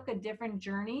I took a different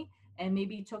journey and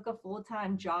maybe took a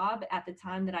full-time job at the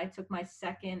time that I took my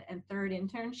second and third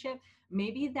internship,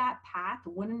 maybe that path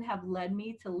wouldn't have led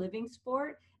me to Living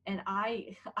Sport. And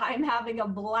I'm having a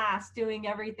blast doing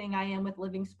everything I am with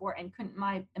Living Sport, and couldn't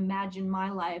imagine my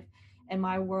life and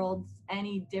my world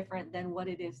any different than what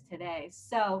it is today.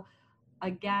 So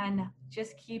again,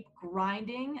 just keep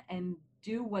grinding and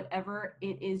do whatever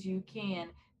it is you can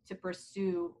to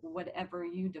pursue whatever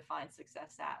you define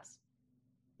success as.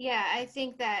 Yeah, I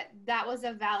think that that was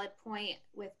a valid point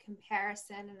with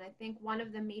comparison. And I think one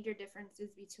of the major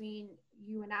differences between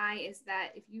you and I is that,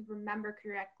 if you remember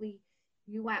correctly,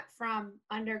 you went from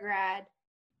undergrad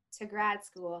to grad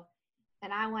school,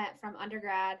 and I went from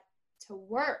undergrad to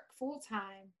work full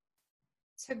time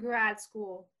to grad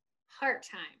school part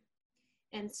time.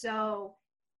 And so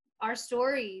our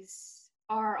stories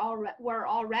were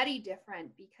already different,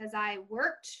 because I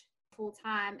worked full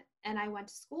time and I went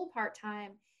to school part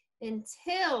time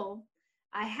until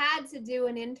I had to do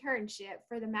an internship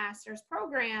for the master's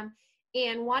program.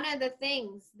 And one of the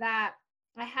things that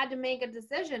I had to make a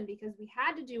decision, because we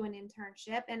had to do an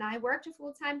internship and I worked a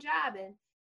full-time job, and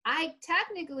I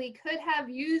technically could have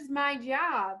used my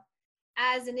job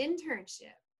as an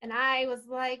internship. And I was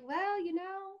like, well,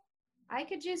 I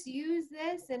could just use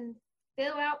this and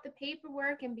fill out the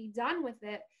paperwork and be done with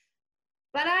it.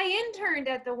 But I interned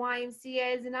at the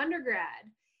YMCA as an undergrad,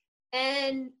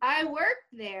 and I worked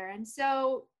there. And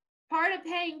so part of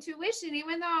paying tuition,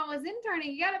 even though I was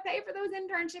interning, you got to pay for those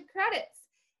internship credits.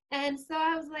 And so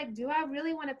I was like, do I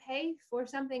really want to pay for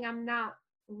something I'm not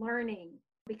learning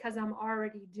because I'm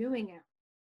already doing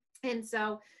it? And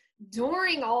so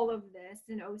during all of this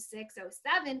in 06,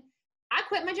 07, I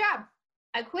quit my job.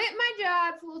 I quit my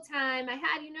job full time. I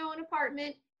had, an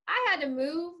apartment. I had to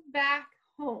move back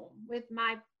home with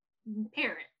my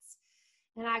parents.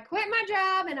 And I quit my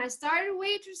job and I started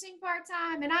waitressing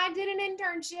part-time, and I did an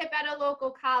internship at a local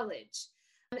college.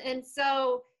 And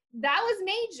so that was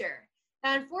major.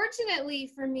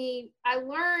 Unfortunately for me, I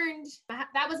learned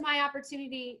that was my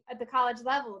opportunity at the college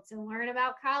level to learn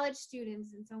about college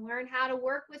students and to learn how to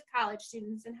work with college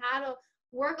students and how to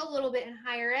work a little bit in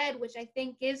higher ed, which I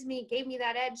think gave me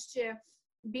that edge to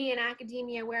be in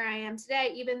academia where I am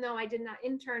today, even though I did not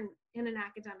intern in an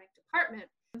academic department.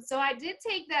 So I did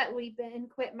take that leap and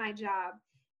quit my job,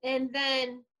 and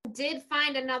then did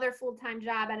find another full-time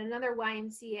job at another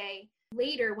YMCA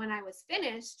later when I was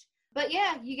finished. But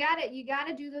yeah, you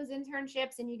gotta do those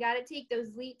internships, and you gotta take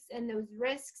those leaps and those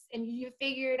risks, and you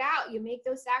figure it out. You make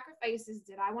those sacrifices.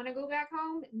 Did I want to go back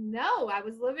home? No, I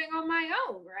was living on my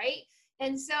own, right?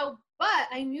 And so, but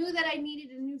I knew that I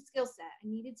needed a new skill set. I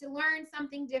needed to learn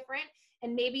something different,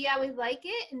 and maybe I would like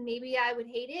it and maybe I would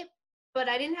hate it, but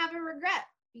I didn't have a regret,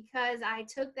 because I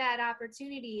took that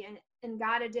opportunity and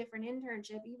got a different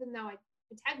internship, even though I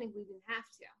technically didn't have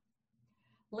to.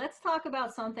 Let's talk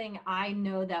about something I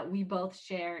know that we both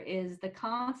share, is the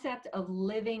concept of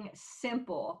living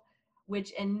simple,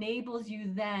 which enables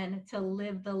you then to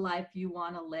live the life you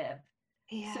want to live.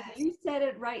 Yes. So you said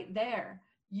it right there.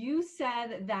 You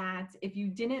said that if you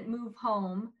didn't move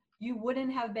home, you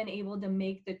wouldn't have been able to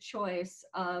make the choice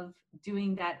of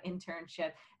doing that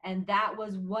internship. And that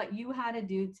was what you had to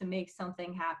do to make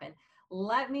something happen.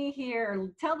 Let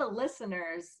me tell the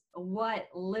listeners what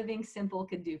Living Simple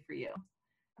could do for you.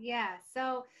 Yeah.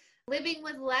 So living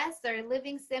with less or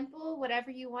living simple,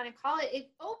 whatever you want to call it,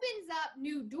 it opens up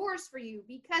new doors for you,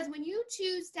 because when you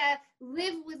choose to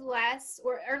live with less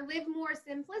or live more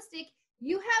simplistic,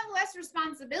 you have less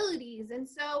responsibilities. And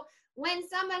so when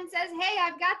someone says, hey,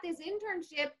 I've got this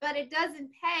internship, but it doesn't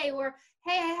pay, or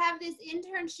hey, I have this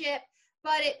internship,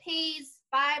 but it pays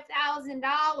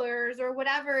 $5,000 or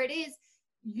whatever it is,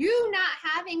 you not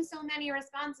having so many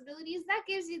responsibilities, that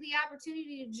gives you the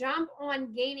opportunity to jump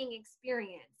on gaining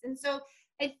experience. And so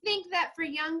I think that for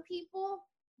young people,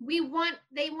 they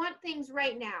want things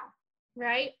right now,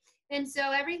 right? And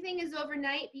so everything is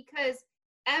overnight, because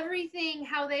everything,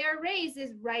 how they are raised,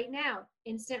 is right now,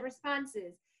 instant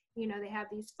responses. They have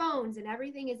these phones and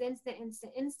everything is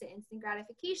instant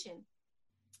gratification.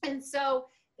 And so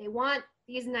they want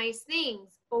these nice things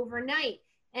overnight.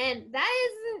 And that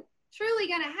isn't truly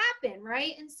going to happen,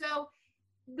 right? And so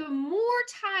the more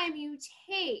time you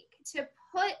take to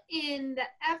put in the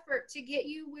effort to get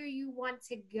you where you want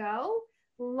to go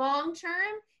long term,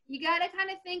 you got to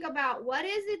kind of think about, what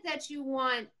is it that you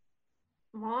want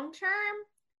long term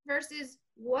versus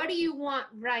what do you want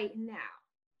right now?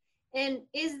 And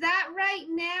is that right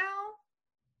now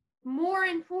more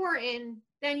important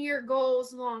than your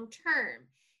goals long term?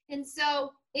 And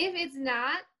so if it's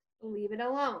not, leave it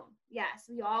alone. Yes,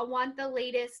 we all want the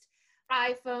latest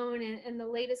iPhone and the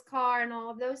latest car and all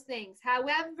of those things.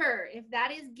 However, if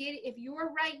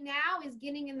your right now is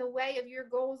getting in the way of your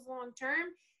goals long term,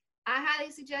 I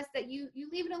highly suggest that you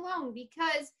leave it alone,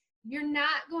 because you're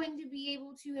not going to be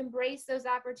able to embrace those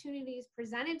opportunities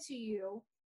presented to you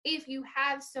if you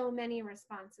have so many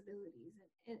responsibilities.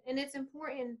 And it's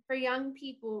important for young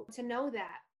people to know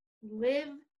that. Live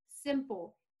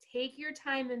simple. Take your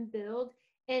time and build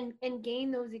and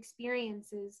gain those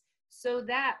experiences, so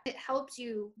that it helps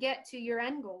you get to your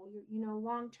end goal,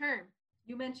 long term.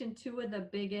 You mentioned two of the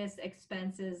biggest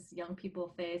expenses young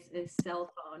people face is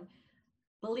cell phone.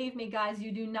 Believe me, guys,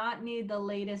 you do not need the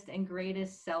latest and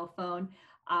greatest cell phone.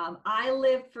 I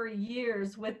lived for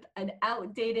years with an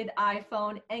outdated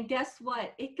iPhone, and guess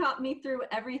what? It got me through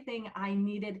everything I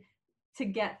needed to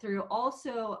get through.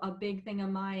 Also, a big thing of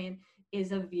mine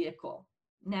is a vehicle.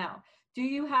 Now, do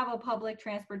you have a public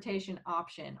transportation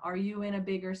option? Are you in a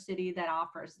bigger city that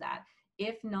offers that?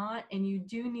 If not, and you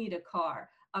do need a car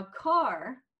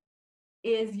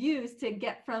is used to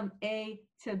get from A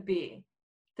to B.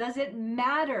 Does it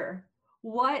matter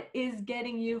what is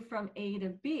getting you from A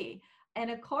to B?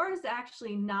 And a car is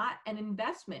actually not an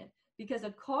investment, because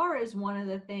a car is one of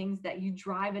the things that you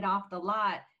drive it off the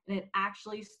lot and it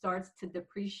actually starts to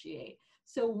depreciate.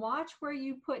 So watch where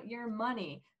you put your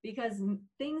money, because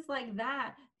things like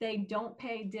that, they don't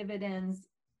pay dividends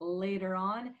later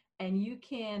on, and you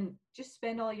can just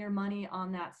spend all your money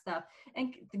on that stuff.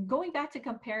 And going back to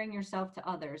comparing yourself to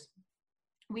others,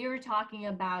 we were talking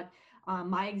about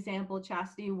my example,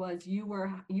 Chastity, was you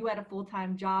had a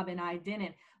full-time job and I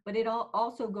didn't, but it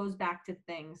also goes back to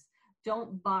things.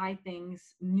 Don't buy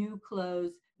things, new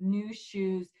clothes, new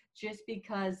shoes, just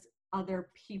because other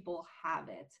people have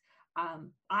it.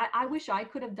 I wish I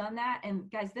could have done that.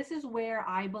 And guys, this is where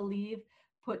I believe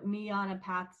put me on a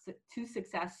path to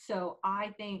success. So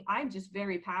I think I'm just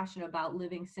very passionate about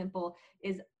living simple.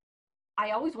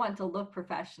 I always wanted to look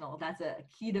professional. That's a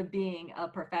key to being a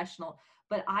professional.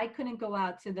 But I couldn't go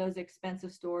out to those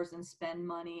expensive stores and spend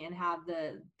money and have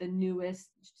the newest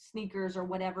sneakers or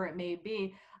whatever it may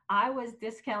be. I was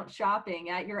discount shopping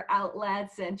at your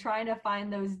outlets and trying to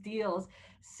find those deals.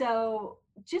 So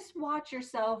just watch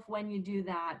yourself when you do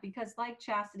that, because like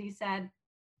Chastity said,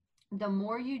 the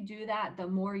more you do that, the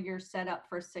more you're set up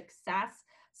for success.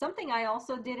 Something I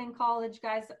also did in college,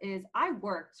 guys, is I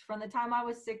worked from the time I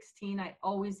was 16. I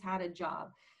always had a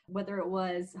job, whether it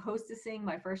was hostessing,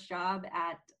 my first job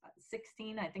at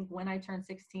 16. I think when I turned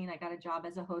 16, I got a job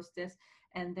as a hostess.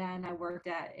 And then I worked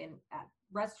at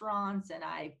restaurants, and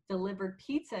I delivered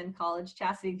pizza in college.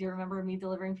 Chastity, do you remember me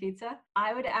delivering pizza?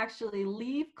 I would actually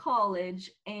leave college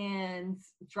and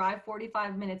drive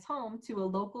 45 minutes home to a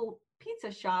local pizza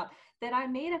shop that I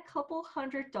made a couple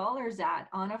 $100s at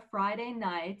on a Friday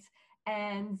night.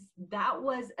 And that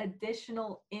was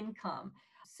additional income.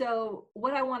 So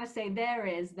what I want to say there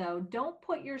is, though, don't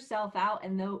put yourself out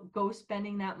and go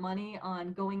spending that money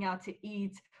on going out to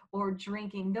eat or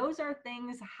drinking. Those are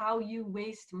things how you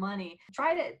waste money.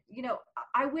 Try to,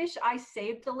 I wish I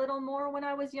saved a little more when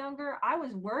I was younger. I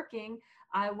was working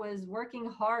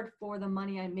hard for the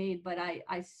money I made, but I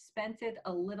spent it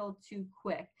a little too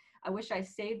quick. I wish I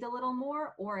saved a little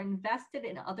more or invested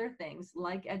in other things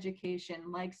like education,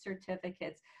 like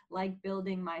certificates, like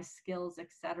building my skills,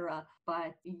 etc.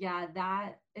 But yeah,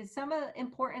 that is some of the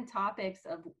important topics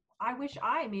of I wish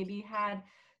I maybe had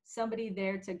somebody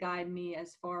there to guide me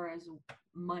as far as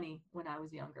money when I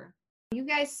was younger. You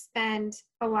guys spend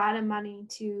a lot of money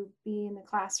to be in the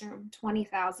classroom,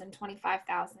 $20,000,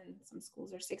 $25,000. Some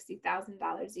schools are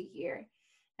 $60,000 a year.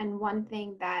 And one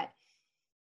thing that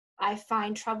I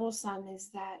find troublesome is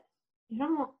that you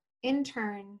don't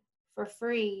intern for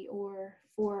free or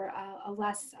for a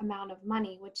less amount of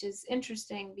money, which is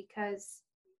interesting because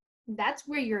that's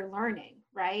where you're learning,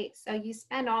 right? So you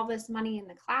spend all this money in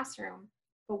the classroom,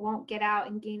 but won't get out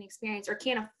and gain experience, or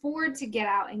can't afford to get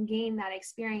out and gain that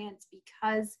experience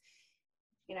because,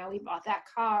 you know, we bought that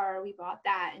car, we bought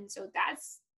that. And so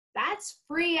that's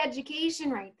free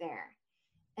education right there.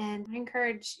 And I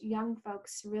encourage young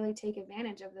folks to really take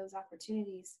advantage of those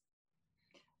opportunities.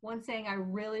 One saying I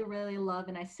really, really love,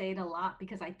 and I say it a lot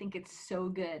because I think it's so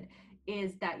good,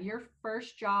 is that your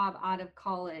first job out of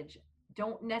college,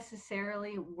 don't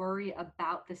necessarily worry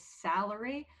about the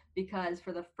salary, because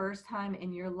for the first time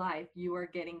in your life, you are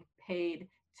getting paid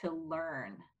to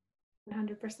learn.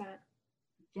 100%.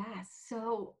 Yes.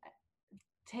 So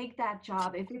take that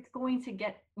job. If it's going to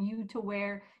get you to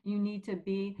where you need to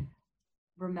be,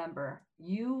 remember,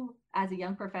 you as a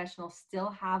young professional still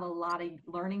have a lot of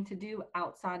learning to do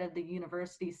outside of the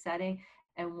university setting.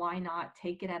 And why not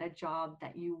take it at a job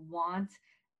that you want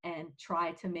and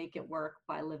try to make it work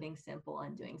by living simple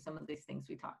and doing some of these things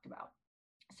we talked about.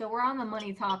 So we're on the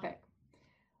money topic.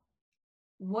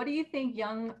 What do you think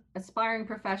young aspiring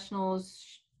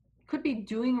professionals could be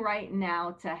doing right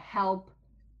now to help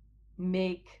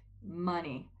make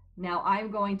money? Now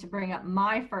I'm going to bring up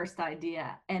my first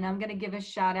idea, and I'm going to give a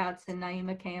shout out to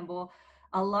Naima Campbell,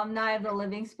 alumni of the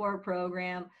Living Sport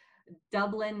program,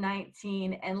 Dublin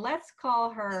 19. And let's call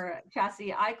her,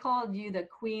 Chassie, I called you the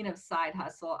queen of side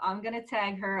hustle. I'm going to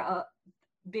tag her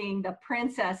being the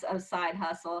princess of side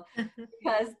hustle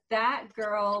because that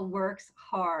girl works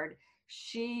hard.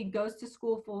 She goes to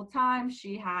school full time.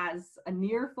 She has a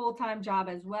near full-time job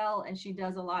as well, and she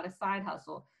does a lot of side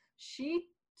hustle. She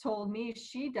told me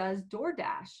she does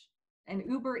DoorDash and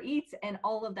Uber Eats and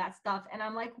all of that stuff. And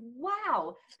I'm like,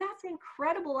 wow, that's an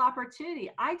incredible opportunity.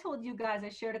 I told you guys, I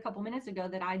shared a couple minutes ago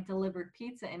that I delivered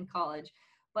pizza in college,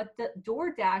 but the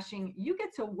DoorDashing, you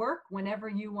get to work whenever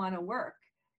you want to work,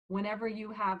 whenever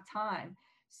you have time.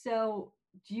 So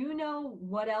do you know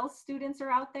what else students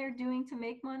are out there doing to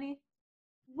make money?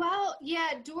 Well, yeah,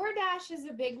 DoorDash is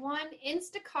a big one.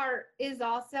 Instacart is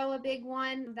also a big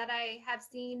one that I have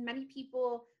seen. Many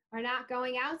people are not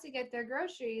going out to get their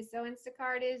groceries. So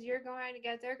Instacart is you're going to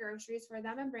get their groceries for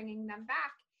them and bringing them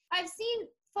back. I've seen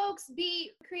folks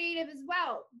be creative as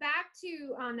well. Back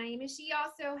to Naima, she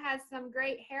also has some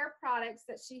great hair products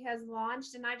that she has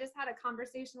launched. And I just had a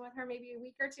conversation with her maybe a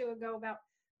week or two ago about,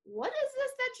 what is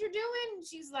this that you're doing?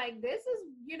 She's like, this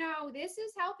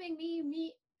is helping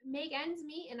me make ends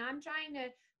meet, and I'm trying to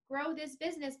grow this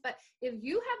business. But if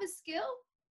you have a skill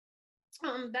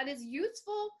that is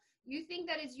useful, you think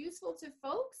that is useful to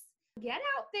folks, get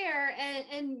out there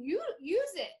and you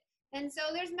use it. And so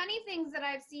there's many things that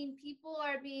I've seen people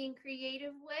are being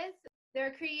creative with.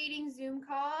 They're creating Zoom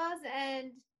calls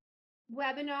and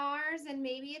webinars, and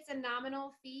maybe it's a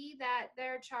nominal fee that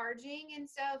they're charging. And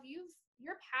so if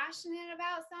you're passionate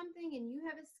about something and you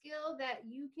have a skill that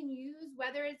you can use,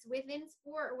 whether it's within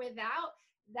sport or without,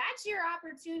 that's your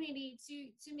opportunity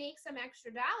to make some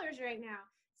extra dollars right now.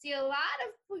 See a lot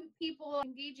of people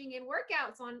engaging in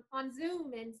workouts on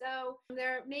Zoom, and so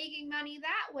they're making money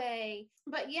that way.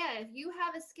 But yeah, if you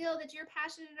have a skill that you're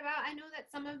passionate about, I know that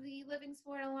some of the Living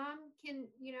Sport alum can,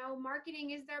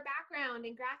 marketing is their background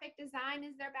and graphic design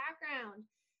is their background.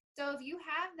 So if you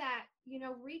have that,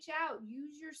 reach out,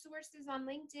 use your sources on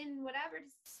LinkedIn, whatever,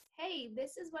 to hey,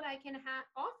 this is what I can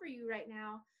offer you right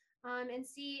now, and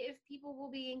see if people will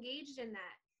be engaged in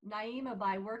that. Naima,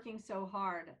 by working so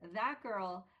hard, that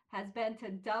girl has been to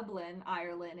Dublin,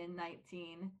 Ireland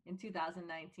in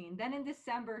 2019. Then in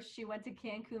December, she went to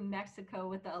Cancun, Mexico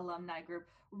with the alumni group.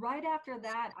 Right after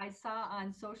that, I saw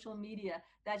on social media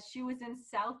that she was in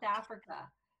South Africa.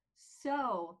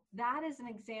 So that is an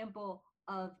example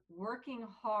of working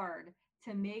hard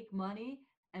to make money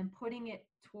and putting it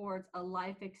towards a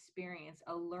life experience,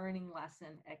 a learning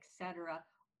lesson, etc.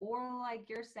 Or like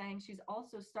you're saying, she's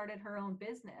also started her own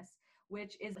business,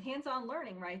 which is hands-on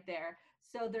learning right there.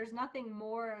 So there's nothing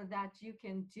more that you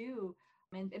can do.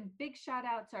 And big shout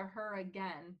out to her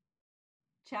again.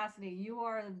 Chastity, you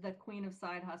are the queen of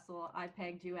side hustle. I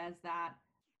pegged you as that.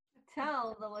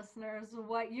 Tell the listeners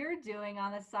what you're doing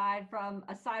on the side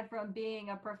aside from being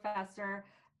a professor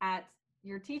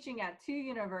you're teaching at 2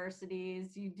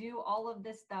 universities. You do all of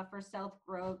this stuff for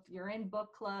self-growth. You're in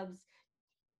book clubs.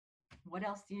 What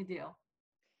else do you do?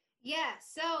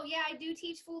 I do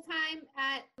teach full-time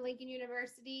at Lincoln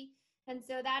University. And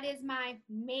so that is my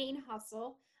main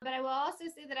hustle. But I will also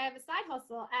say that I have a side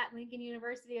hustle at Lincoln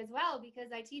University as well,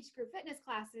 because I teach group fitness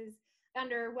classes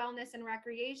under wellness and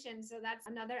recreation. So that's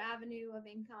another avenue of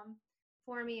income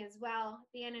for me as well.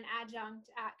 Being an adjunct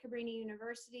at Cabrini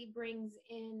University brings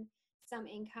in some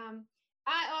income.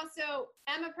 I also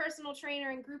am a personal trainer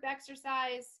and group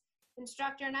exercise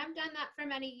instructor, and I've done that for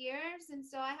many years. And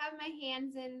so I have my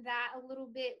hands in that a little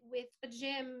bit with a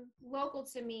gym local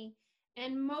to me.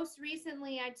 And most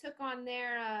recently, I took on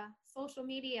their social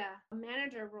media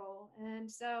manager role.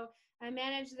 And so I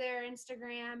manage their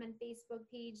Instagram and Facebook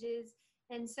pages.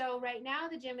 And so right now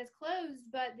the gym is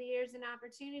closed, but there's an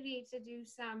opportunity to do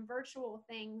some virtual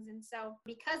things. And so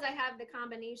because I have the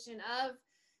combination of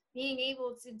being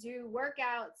able to do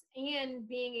workouts and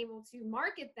being able to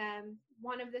market them,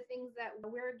 one of the things that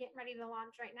we're getting ready to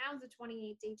launch right now is a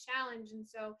 28-day challenge. And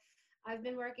so I've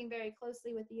been working very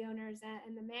closely with the owners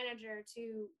and the manager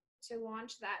to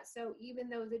launch that. So even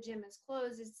though the gym is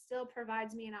closed, it still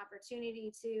provides me an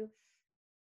opportunity to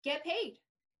get paid.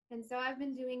 And so I've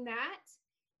been doing that.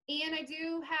 And I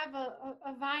do have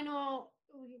a vinyl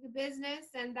business,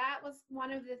 and that was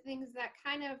one of the things that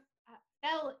kind of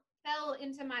fell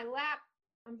into my lap.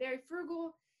 I'm very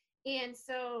frugal. And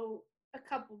so a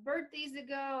couple birthdays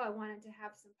ago, I wanted to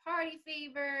have some party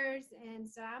favors. And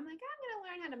so I'm like, I'm going to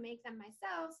learn how to make them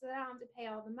myself so that I don't have to pay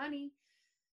all the money.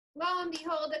 Lo and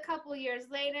behold, a couple years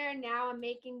later, now I'm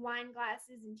making wine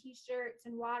glasses and t-shirts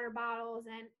and water bottles.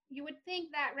 And you would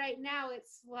think that right now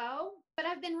it's slow, but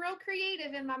I've been real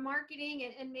creative in my marketing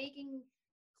and making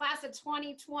class of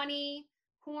 2020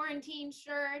 quarantine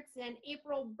shirts and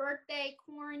April birthday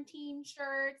quarantine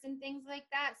shirts and things like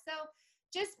that. So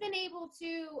just been able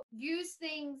to use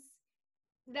things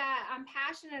that I'm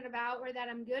passionate about or that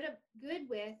I'm good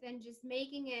with, and just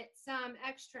making it some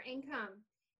extra income.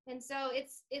 And so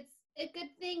it's a good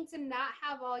thing to not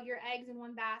have all your eggs in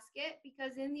one basket,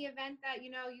 because in the event that,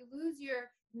 you lose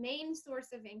your main source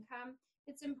of income,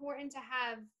 it's important to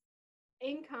have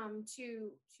income to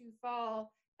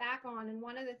fall back on. And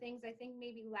one of the things I think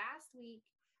maybe last week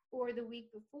or the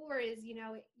week before is,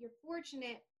 you're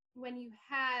fortunate when you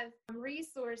have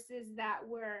resources that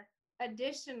were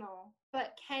additional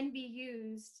but can be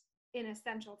used in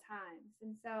essential times.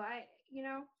 And so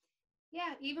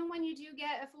even when you do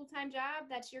get a full-time job,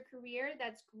 that's your career,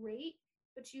 that's great,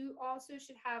 but you also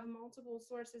should have multiple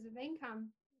sources of income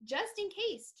just in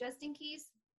case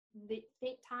the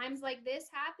times like this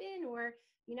happen, or,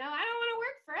 I don't want to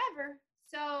work forever.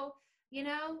 So,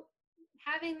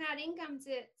 having that income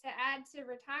to add to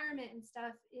retirement and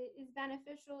stuff is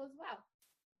beneficial as well.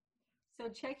 So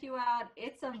check you out.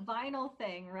 It's a vinyl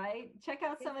thing, right? Check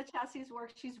out some of Chastity's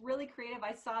work. She's really creative.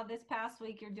 I saw this past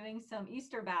week you're doing some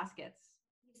Easter baskets.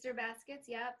 Easter baskets,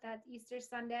 yep. That's Easter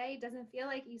Sunday. It doesn't feel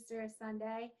like Easter is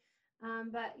Sunday.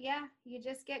 But yeah, you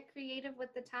just get creative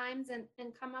with the times and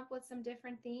come up with some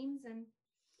different themes. And,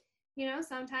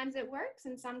 sometimes it works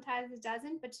and sometimes it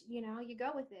doesn't, but, you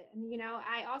go with it. And,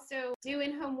 I also do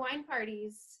in-home wine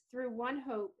parties through One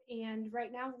Hope. And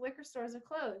right now the liquor stores are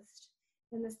closed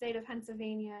in the state of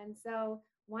Pennsylvania. And so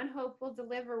One Hope will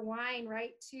deliver wine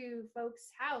right to folks'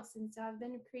 house. And so I've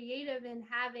been creative in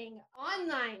having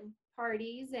online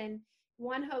parties, and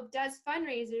One Hope does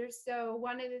fundraisers. So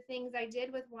one of the things I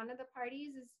did with one of the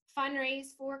parties is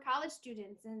fundraise for college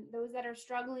students and those that are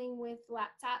struggling with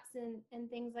laptops and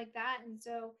things like that. And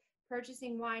so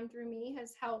purchasing wine through me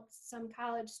has helped some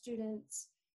college students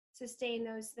sustain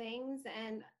those things.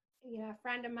 And a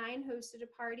friend of mine hosted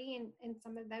a party, and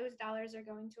some of those dollars are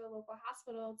going to a local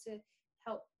hospital to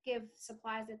help give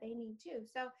supplies that they need too.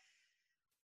 So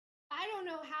I don't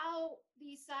know how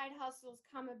these side hustles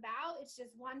come about. It's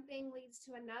just one thing leads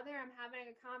to another. I'm having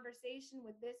a conversation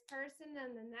with this person,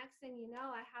 and the next thing you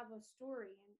know, I have a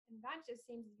story. And that just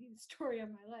seems to be the story of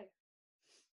my life.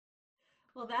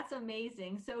 Well, that's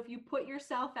amazing. So if you put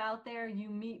yourself out there, you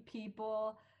meet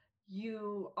people,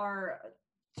 you are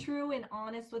true and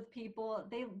honest with people,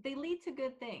 they lead to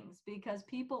good things, because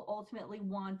people ultimately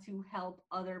want to help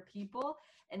other people.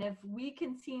 And if we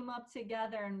can team up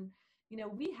together, and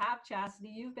we have, Chastity,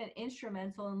 you've been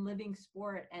instrumental in Living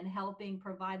Sport and helping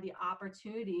provide the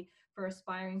opportunity for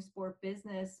aspiring sport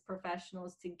business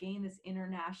professionals to gain this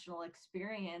international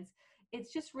experience.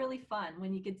 It's just really fun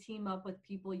when you could team up with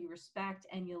people you respect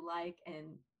and you like,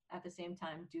 and at the same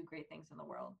time do great things in the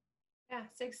world. Yeah,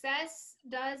 success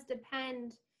does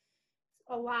depend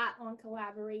a lot on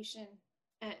collaboration.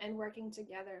 and working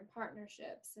together in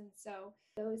partnerships. And so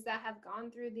those that have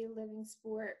gone through the Living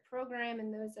Sport program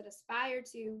and those that aspire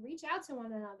to reach out to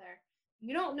one another.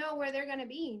 You don't know where they're going to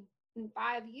be in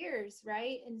 5 years,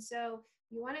 right? And so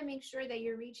you want to make sure that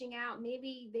you're reaching out.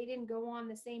 Maybe they didn't go on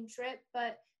the same trip,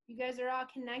 but you guys are all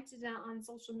connected on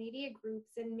social media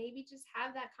groups, and maybe just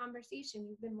have that conversation.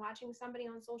 You've been watching somebody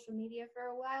on social media for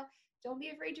a while. Don't be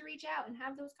afraid to reach out and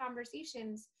have those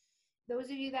conversations. Those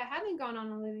of you that haven't gone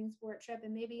on a Living Sport trip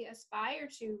and maybe aspire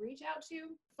to, reach out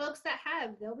to folks that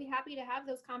have. They'll be happy to have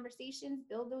those conversations,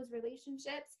 build those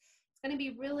relationships. It's going to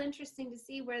be real interesting to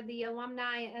see where the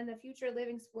alumni and the future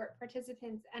Living Sport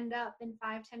participants end up in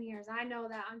 5-10 years. I know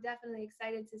that I'm definitely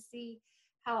excited to see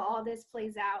how all this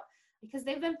plays out, because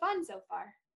they've been fun so far.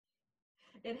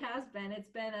 It has been. It's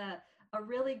been a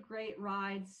really great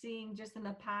ride, seeing just in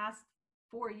the past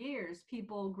 4 years,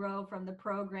 people grow from the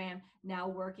program, now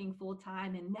working full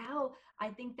time. And now I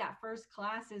think that first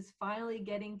class is finally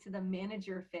getting to the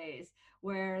manager phase,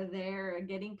 where they're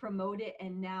getting promoted,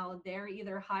 and now they're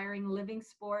either hiring Living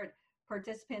Sport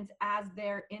participants as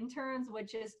their interns,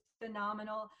 which is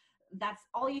phenomenal. That's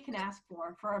all you can ask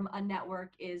for from a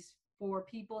network, is for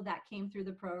people that came through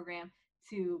the program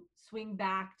to swing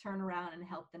back, turn around, and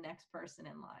help the next person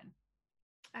in line.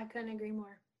 I couldn't agree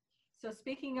more. So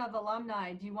speaking of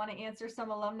alumni, do you want to answer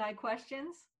some alumni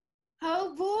questions?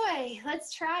 Oh boy,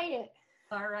 let's try it.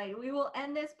 All right, we will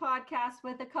end this podcast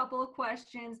with a couple of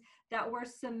questions that were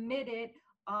submitted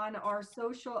on our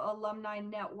social alumni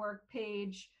network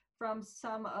page from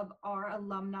some of our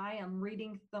alumni. I'm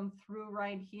reading them through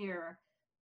right here.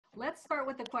 Let's start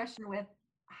with the question with,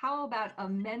 how about a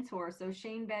mentor? So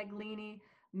Shane Baglini,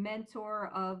 mentor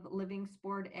of Living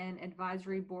Sport and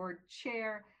Advisory Board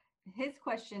Chair. His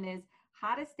question is,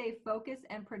 how to stay focused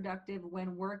and productive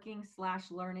when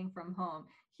working/learning from home.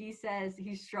 He says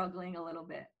he's struggling a little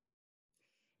bit.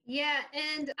 Yeah,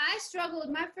 and I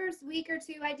struggled my first week or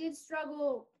two. I did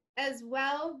struggle as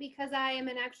well, because I am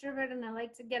an extrovert and I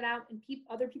like to get out, and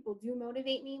other people do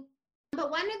motivate me.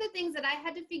 But one of the things that I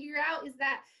had to figure out is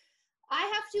that I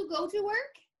have to go to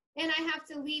work and I have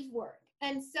to leave work.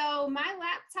 And so my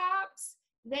laptops,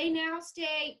 they now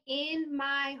stay in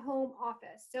my home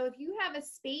office. So if you have a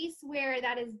space where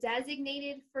that is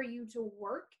designated for you to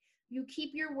work, you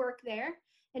keep your work there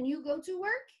and you go to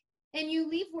work and you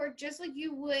leave work just like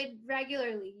you would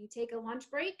regularly. You take a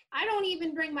lunch break. I don't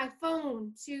even bring my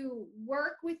phone to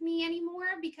work with me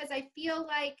anymore, because I feel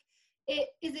like it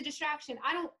is a distraction.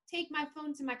 I don't take my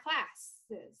phone to my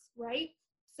classes, right?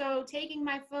 So taking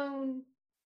my phone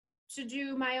to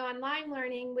do my online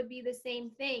learning would be the same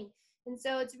thing. And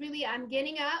so it's really, I'm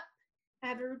getting up, I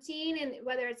have a routine, and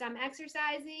whether it's I'm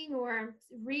exercising or I'm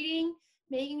reading,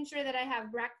 making sure that I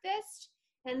have breakfast,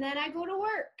 and then I go to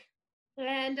work.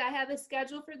 And I have a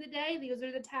schedule for the day. These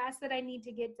are the tasks that I need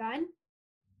to get done.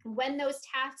 When those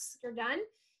tasks are done,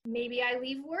 maybe I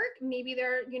leave work, maybe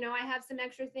I have some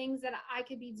extra things that I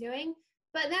could be doing,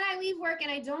 but then I leave work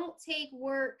and I don't take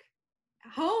work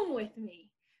home with me,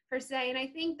 per se. And I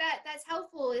think that that's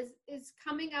helpful, is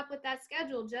coming up with that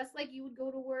schedule, just like you would go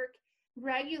to work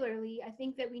regularly. I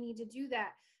think that we need to do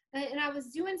that. And I was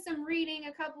doing some reading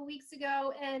a couple weeks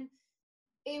ago, and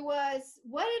it was,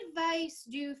 what advice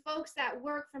do folks that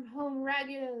work from home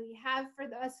regularly have for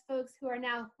us folks who are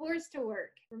now forced to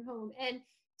work from home? And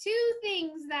two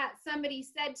things that somebody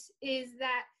said is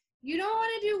that you don't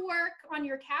want to do work on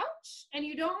your couch and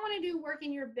you don't want to do work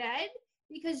in your bed,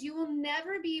 because you will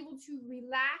never be able to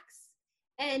relax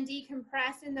and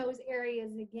decompress in those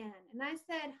areas again. And I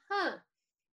said,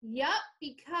 yup,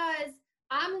 because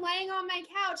I'm laying on my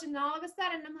couch and all of a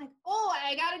sudden I'm like, oh,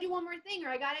 I got to do one more thing, or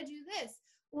I got to do this.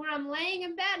 Or I'm laying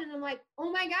in bed and I'm like, oh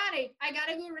my God, I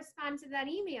got to go respond to that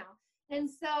email. And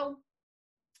so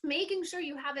making sure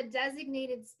you have a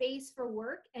designated space for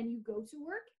work and you go to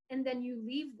work and then you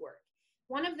leave work.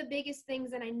 One of the biggest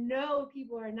things, and I know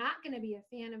people are not going to be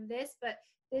a fan of this, but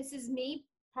this is me,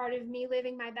 part of me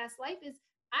living my best life, is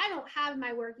I don't have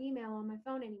my work email on my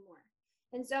phone anymore.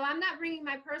 And so I'm not bringing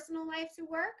my personal life to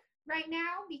work right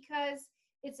now, because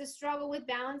it's a struggle with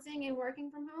balancing and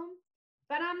working from home.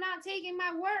 But I'm not taking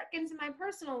my work into my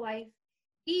personal life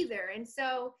either. And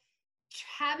so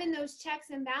having those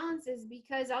checks and balances,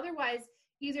 because otherwise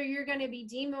either you're going to be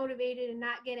demotivated and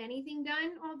not get anything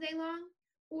done all day long,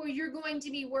 or you're going to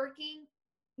be working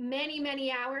many,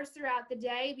 many hours throughout the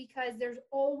day, because there's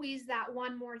always that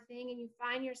one more thing, and you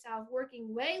find yourself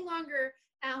working way longer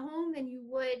at home than you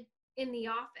would in the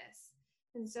office.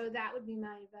 And so that would be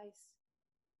my advice.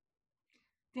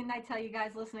 Didn't I tell you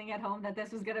guys listening at home that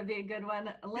this was going to be a good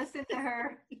one? Listen to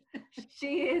her.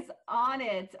 She is on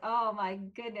it. Oh my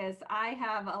goodness. I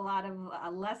have a lot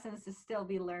of lessons to still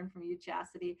be learned from you,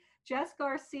 Chastity. Jess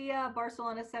Garcia,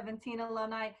 Barcelona 17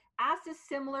 alumni, asked a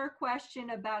similar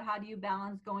question about how do you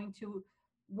balance going to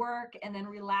work and then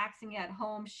relaxing at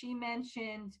home. She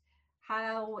mentioned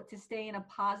how to stay in a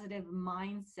positive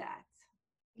mindset.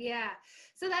 Yeah.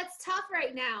 So that's tough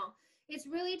right now. It's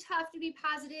really tough to be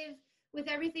positive with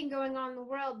everything going on in the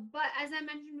world. But as I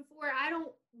mentioned before, I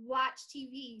don't watch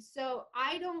TV. So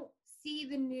I don't see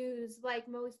the news like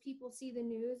most people see the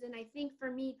news. And I think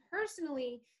for me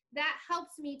personally, that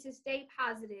helps me to stay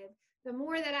positive. The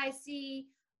more that I see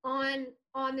on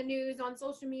the news, on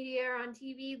social media, or on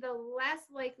TV, the less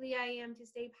likely I am to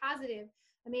stay positive.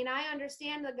 I mean, I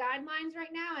understand the guidelines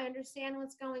right now. I understand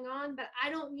what's going on, but I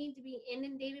don't need to be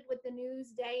inundated with the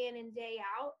news day in and day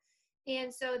out.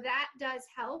 And so that does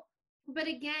help. But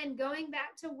again, going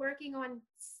back to working on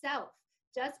self,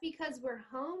 just because we're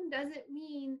home doesn't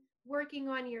mean working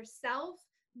on yourself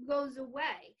goes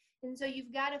away. And so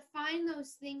you've got to find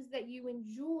those things that you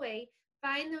enjoy,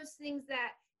 find those things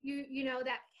that you know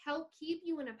that help keep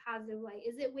you in a positive way.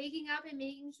 Is it waking up and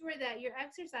making sure that you're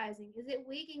exercising? Is it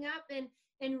waking up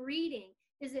and reading?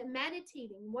 Is it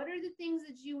meditating? What are the things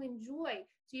that you enjoy?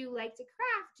 Do you like to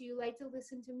craft? Do you like to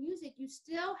listen to music? You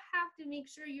still have to make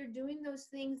sure you're doing those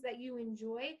things that you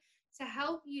enjoy to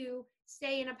help you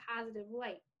stay in a positive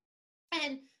light.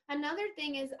 And another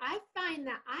thing is I find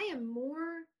that I am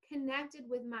more connected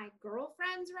with my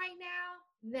girlfriends right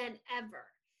now than ever.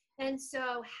 And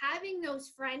so having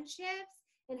those friendships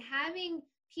and having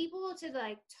people to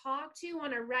like talk to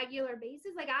on a regular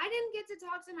basis, like I don't get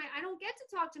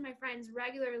to talk to my friends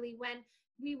regularly when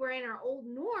we were in our old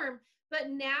norm, but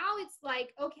now it's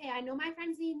like, okay, I know my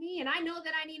friends need me and I know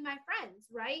that I need my friends,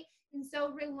 right? And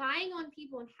so relying on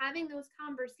people and having those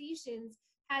conversations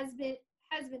has been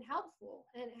helpful,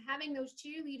 and having those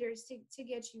cheerleaders to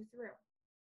get you through.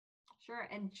 Sure.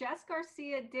 And Jess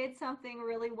Garcia did something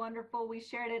really wonderful. We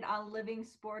shared it on Living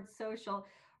Sports Social.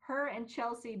 Her and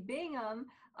Chelsea Bingham,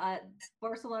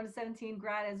 Barcelona 17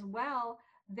 grad as well,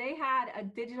 they had a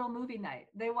digital movie night.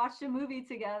 They watched a movie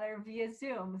together via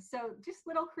Zoom. So just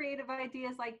little creative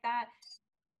ideas like that.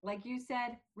 Like you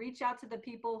said, reach out to the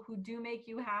people who do make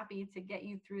you happy to get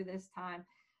you through this time.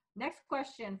 Next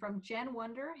question from Jen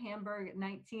Wonder, Hamburg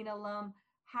 19 alum.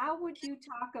 How would you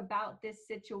talk about this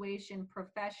situation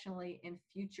professionally in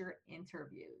future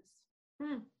interviews?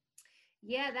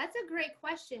 Yeah, that's a great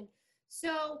question.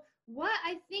 So what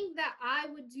I think that I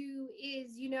would do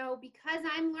is, because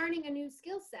I'm learning a new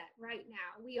skill set right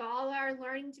now, we all are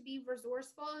learning to be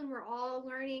resourceful and we're all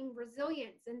learning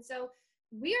resilience. And so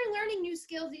we are learning new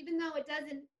skills, even though it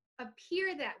doesn't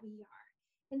appear that we are.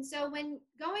 And so when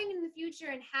going in the future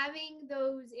and having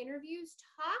those interviews,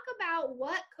 talk about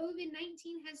what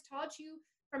COVID-19 has taught you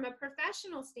from a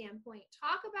professional standpoint.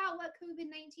 Talk about what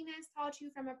COVID-19 has taught you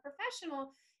from a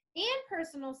professional and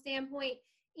personal standpoint.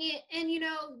 And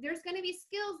there's going to be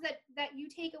skills that you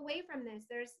take away from this.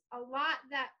 There's a lot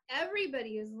that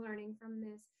everybody is learning from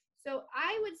this. So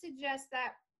I would suggest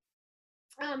that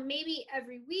maybe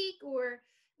every week or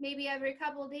maybe every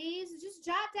couple of days, just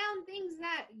jot down things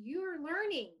that you're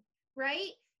learning,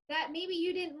 right? That maybe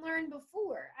you didn't learn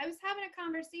before. I was having a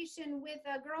conversation with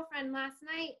a girlfriend last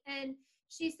night, and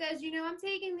she says, I'm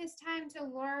taking this time to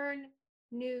learn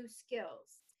new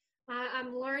skills.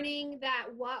 I'm learning that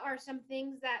what are some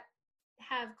things that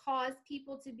have caused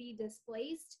people to be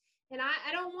displaced, and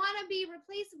I don't want to be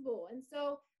replaceable. And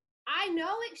so I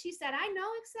know it. She said, I know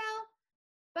Excel,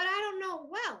 but I don't know it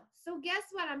well. So guess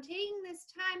what? I'm taking this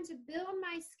time to build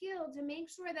my skill to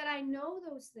make sure that I know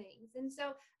those things. And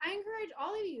so I encourage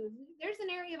all of you, there's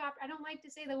an area of, I don't like to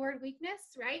say the word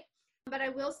weakness, right? But I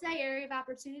will say area of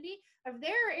opportunity. If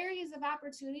there are areas of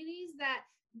opportunities that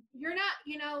you're not,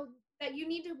 that you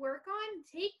need to work on,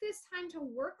 take this time to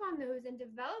work on those and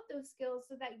develop those skills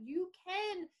so that you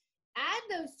can add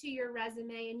those to your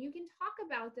resume and you can talk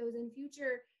about those in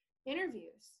future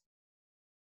interviews.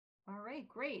 All right,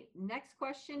 great. Next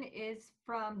question is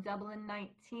from Dublin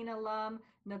 19 alum,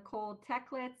 Nicole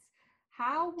Techlitz.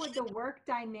 How would the work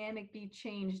dynamic be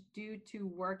changed due to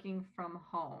working from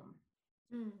home?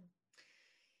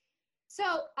 So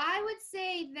I would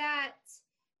say that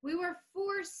we were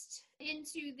forced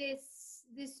into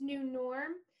this new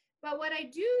norm. But what I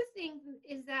do think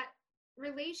is that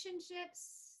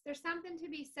relationships, there's something to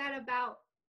be said about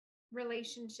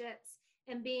relationships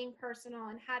and being personal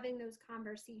and having those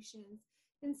conversations.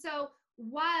 And so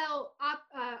while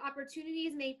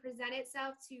opportunities may present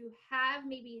itself to have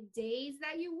maybe days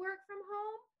that you work from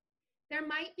home, There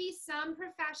might be some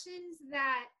professions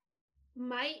that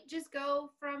might just go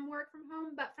from work from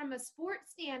home, but from a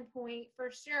sports standpoint,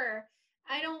 for sure,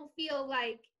 I don't feel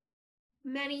like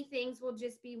many things will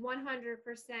just be 100%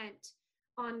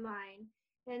 online.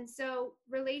 And so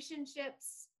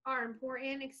relationships are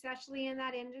important, especially in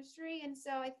that industry. And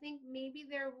so I think maybe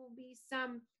there will be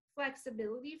some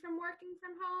flexibility from working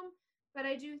from home, but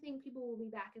I do think people will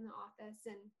be back in the office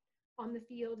and on the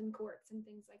field and courts and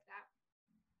things like that.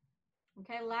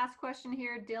 Okay, last question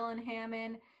here, Dylan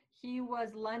Hammond. He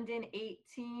was London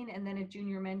 18 and then a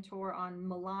junior mentor on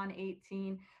Milan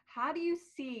 18. How do you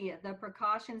see the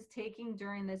precautions taking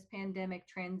during this pandemic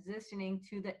transitioning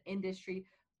to the industry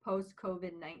post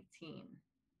COVID-19?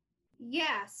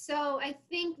 Yeah, so I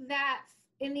think that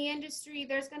in the industry,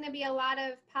 there's going to be a lot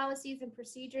of policies and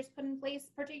procedures put in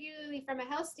place, particularly from a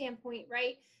health standpoint,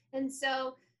 right? And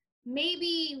so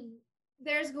maybe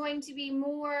there's going to be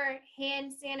more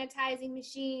hand sanitizing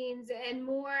machines and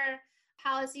more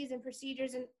policies and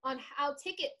procedures on how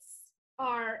tickets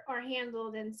are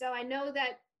handled. And so I know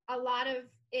that a lot of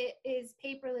it is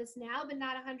paperless now, but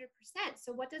not 100%.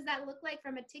 So what does that look like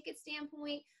from a ticket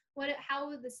standpoint? How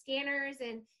will the scanners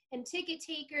and ticket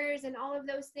takers and all of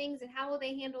those things, and how will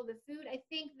they handle the food? I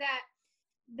think that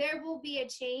there will be a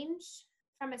change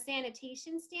from a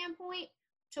sanitation standpoint.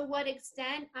 To what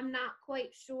extent, I'm not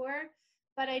quite sure,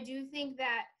 but I do think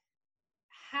that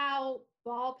how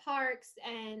ballparks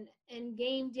and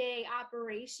game day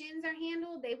operations are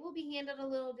handled, they will be handled a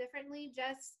little differently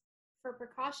just for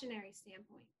precautionary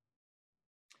standpoint.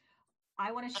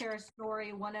 I want to share a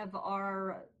story. One of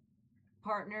our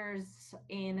partners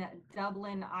in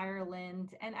Dublin,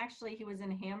 Ireland, and actually he was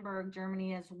in Hamburg,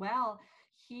 Germany as well.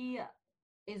 He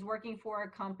is working for a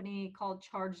company called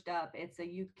Charged Up. It's a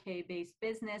UK-based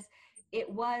business. It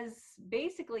was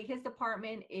basically his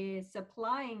department is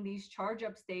supplying these charge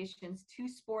up stations to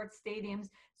sports stadiums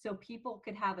so people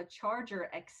could have a charger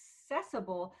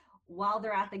accessible while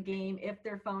they're at the game if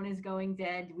their phone is going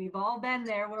dead. We've all been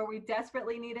there where we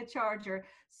desperately need a charger.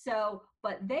 So,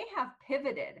 but they have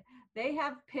pivoted. They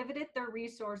have pivoted their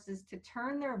resources to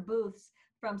turn their booths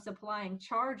from supplying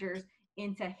chargers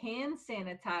into hand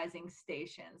sanitizing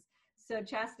stations. So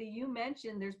Chastity, you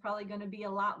mentioned there's probably going to be a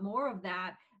lot more of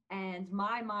that. And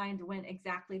my mind went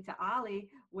exactly to Ali,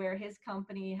 where his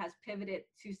company has pivoted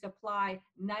to supply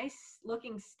nice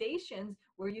looking stations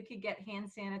where you could get hand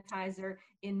sanitizer.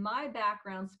 In my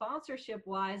background, sponsorship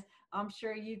wise, I'm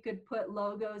sure you could put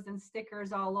logos and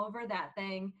stickers all over that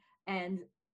thing and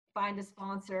find a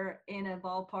sponsor in a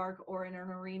ballpark or in an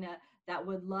arena that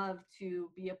would love to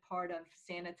be a part of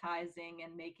sanitizing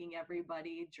and making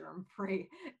everybody germ-free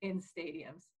in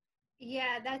stadiums.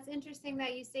 Yeah, that's interesting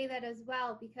that you say that as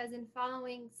well, because in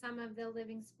following some of the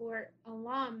Living Sport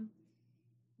alum,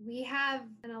 we have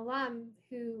an alum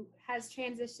who has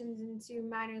transitioned into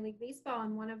minor league baseball,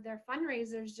 and one of their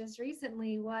fundraisers just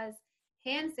recently was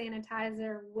hand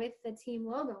sanitizer with the team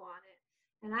logo on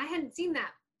it. And I hadn't seen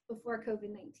that before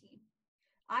COVID-19.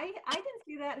 I didn't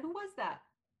see that. Who was that?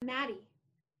 Maddie.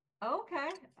 Okay.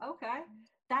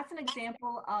 That's an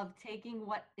example of taking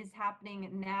what is happening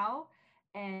now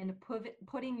and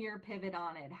putting your pivot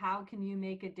on it. How can you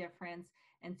make a difference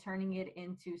and turning it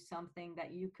into something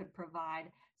that you could provide?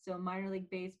 So minor league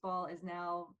baseball is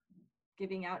now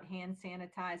giving out hand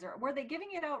sanitizer. Were they giving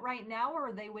it out right now, or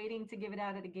are they waiting to give it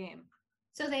out at a game?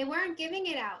 So they weren't giving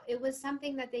it out. It was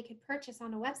something that they could purchase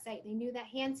on a website. They knew that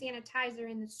hand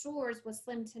sanitizer in the stores was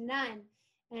slim to none.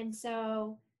 And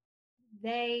so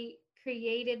they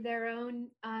created their own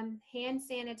hand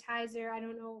sanitizer. I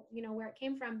don't know, where it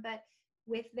came from, but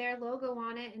with their logo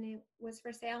on it, and it was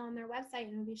for sale on their website,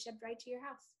 and it'll be shipped right to your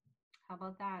house. How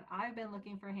about that? I've been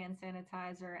looking for hand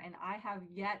sanitizer and I have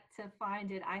yet to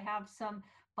find it. I have some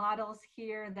bottles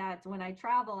here that when I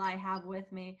travel, I have with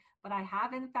me, but I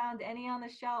haven't found any on the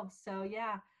shelves. So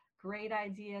yeah, great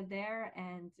idea there.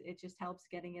 And it just helps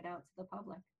getting it out to the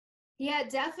public. Yeah,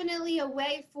 definitely a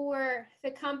way for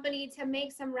the company to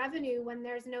make some revenue when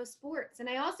there's no sports. And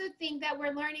I also think that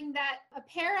we're learning that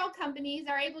apparel companies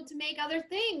are able to make other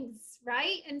things,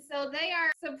 right? And so they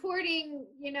are supporting,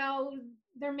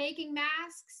 they're making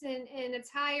masks and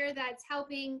attire that's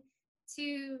helping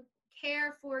to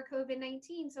care for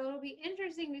COVID-19. So it'll be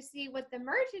interesting to see what the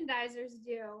merchandisers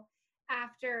do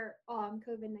after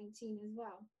COVID-19 as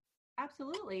well.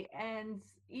 Absolutely. And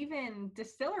even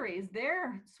distilleries,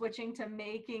 they're switching to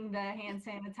making the hand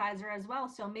sanitizer as well.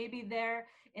 So maybe they're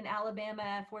in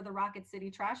Alabama for the Rocket City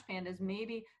Trash Pandas.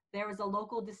 Maybe there was a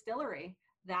local distillery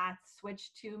that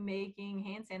switched to making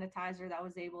hand sanitizer that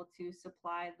was able to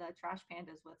supply the Trash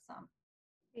Pandas with some.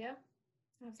 Yeah,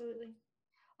 absolutely.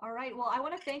 All right. Well, I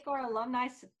want to thank our alumni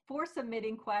for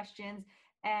submitting questions.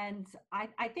 And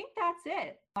I think that's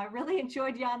it. I really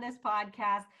enjoyed you on this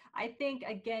podcast. I think,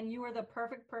 again, you are the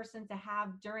perfect person to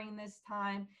have during this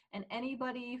time. And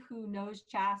anybody who knows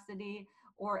Chastity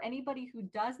or anybody who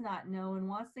does not know and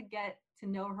wants to get to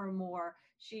know her more,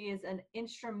 she is an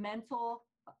instrumental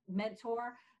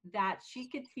mentor that she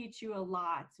could teach you a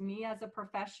lot. Me as a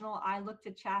professional, I look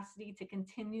to Chastity to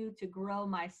continue to grow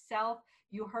myself.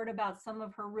 You heard about some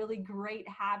of her really great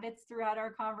habits throughout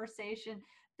our conversation.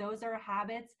 Those are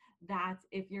habits that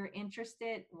if you're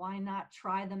interested, why not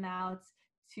try them out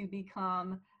to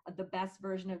become the best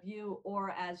version of you,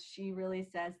 or as she really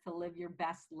says, to live your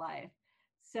best life.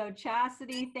 So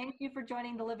Chastity, thank you for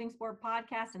joining the Living Sport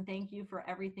Podcast, and thank you for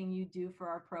everything you do for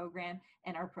our program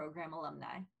and our program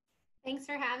alumni. Thanks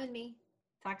for having me.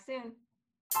 Talk soon.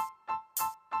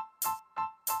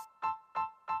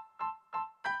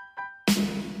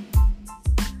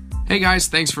 Hey guys,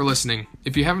 thanks for listening.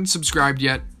 If you haven't subscribed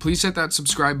yet, please hit that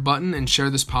subscribe button and share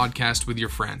this podcast with your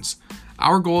friends.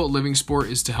 Our goal at Living Sport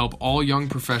is to help all young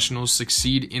professionals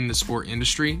succeed in the sport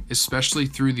industry, especially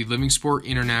through the Living Sport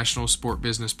International Sport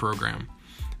Business Program.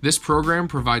 This program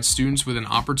provides students with an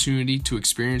opportunity to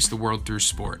experience the world through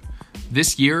sport.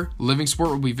 This year, Living Sport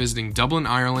will be visiting Dublin,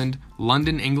 Ireland,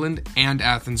 London, England, and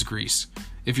Athens, Greece.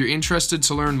 If you're interested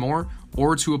to learn more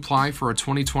or to apply for a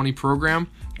 2020 program,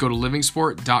 go to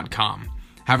livingsport.com.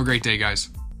 Have a great day, guys.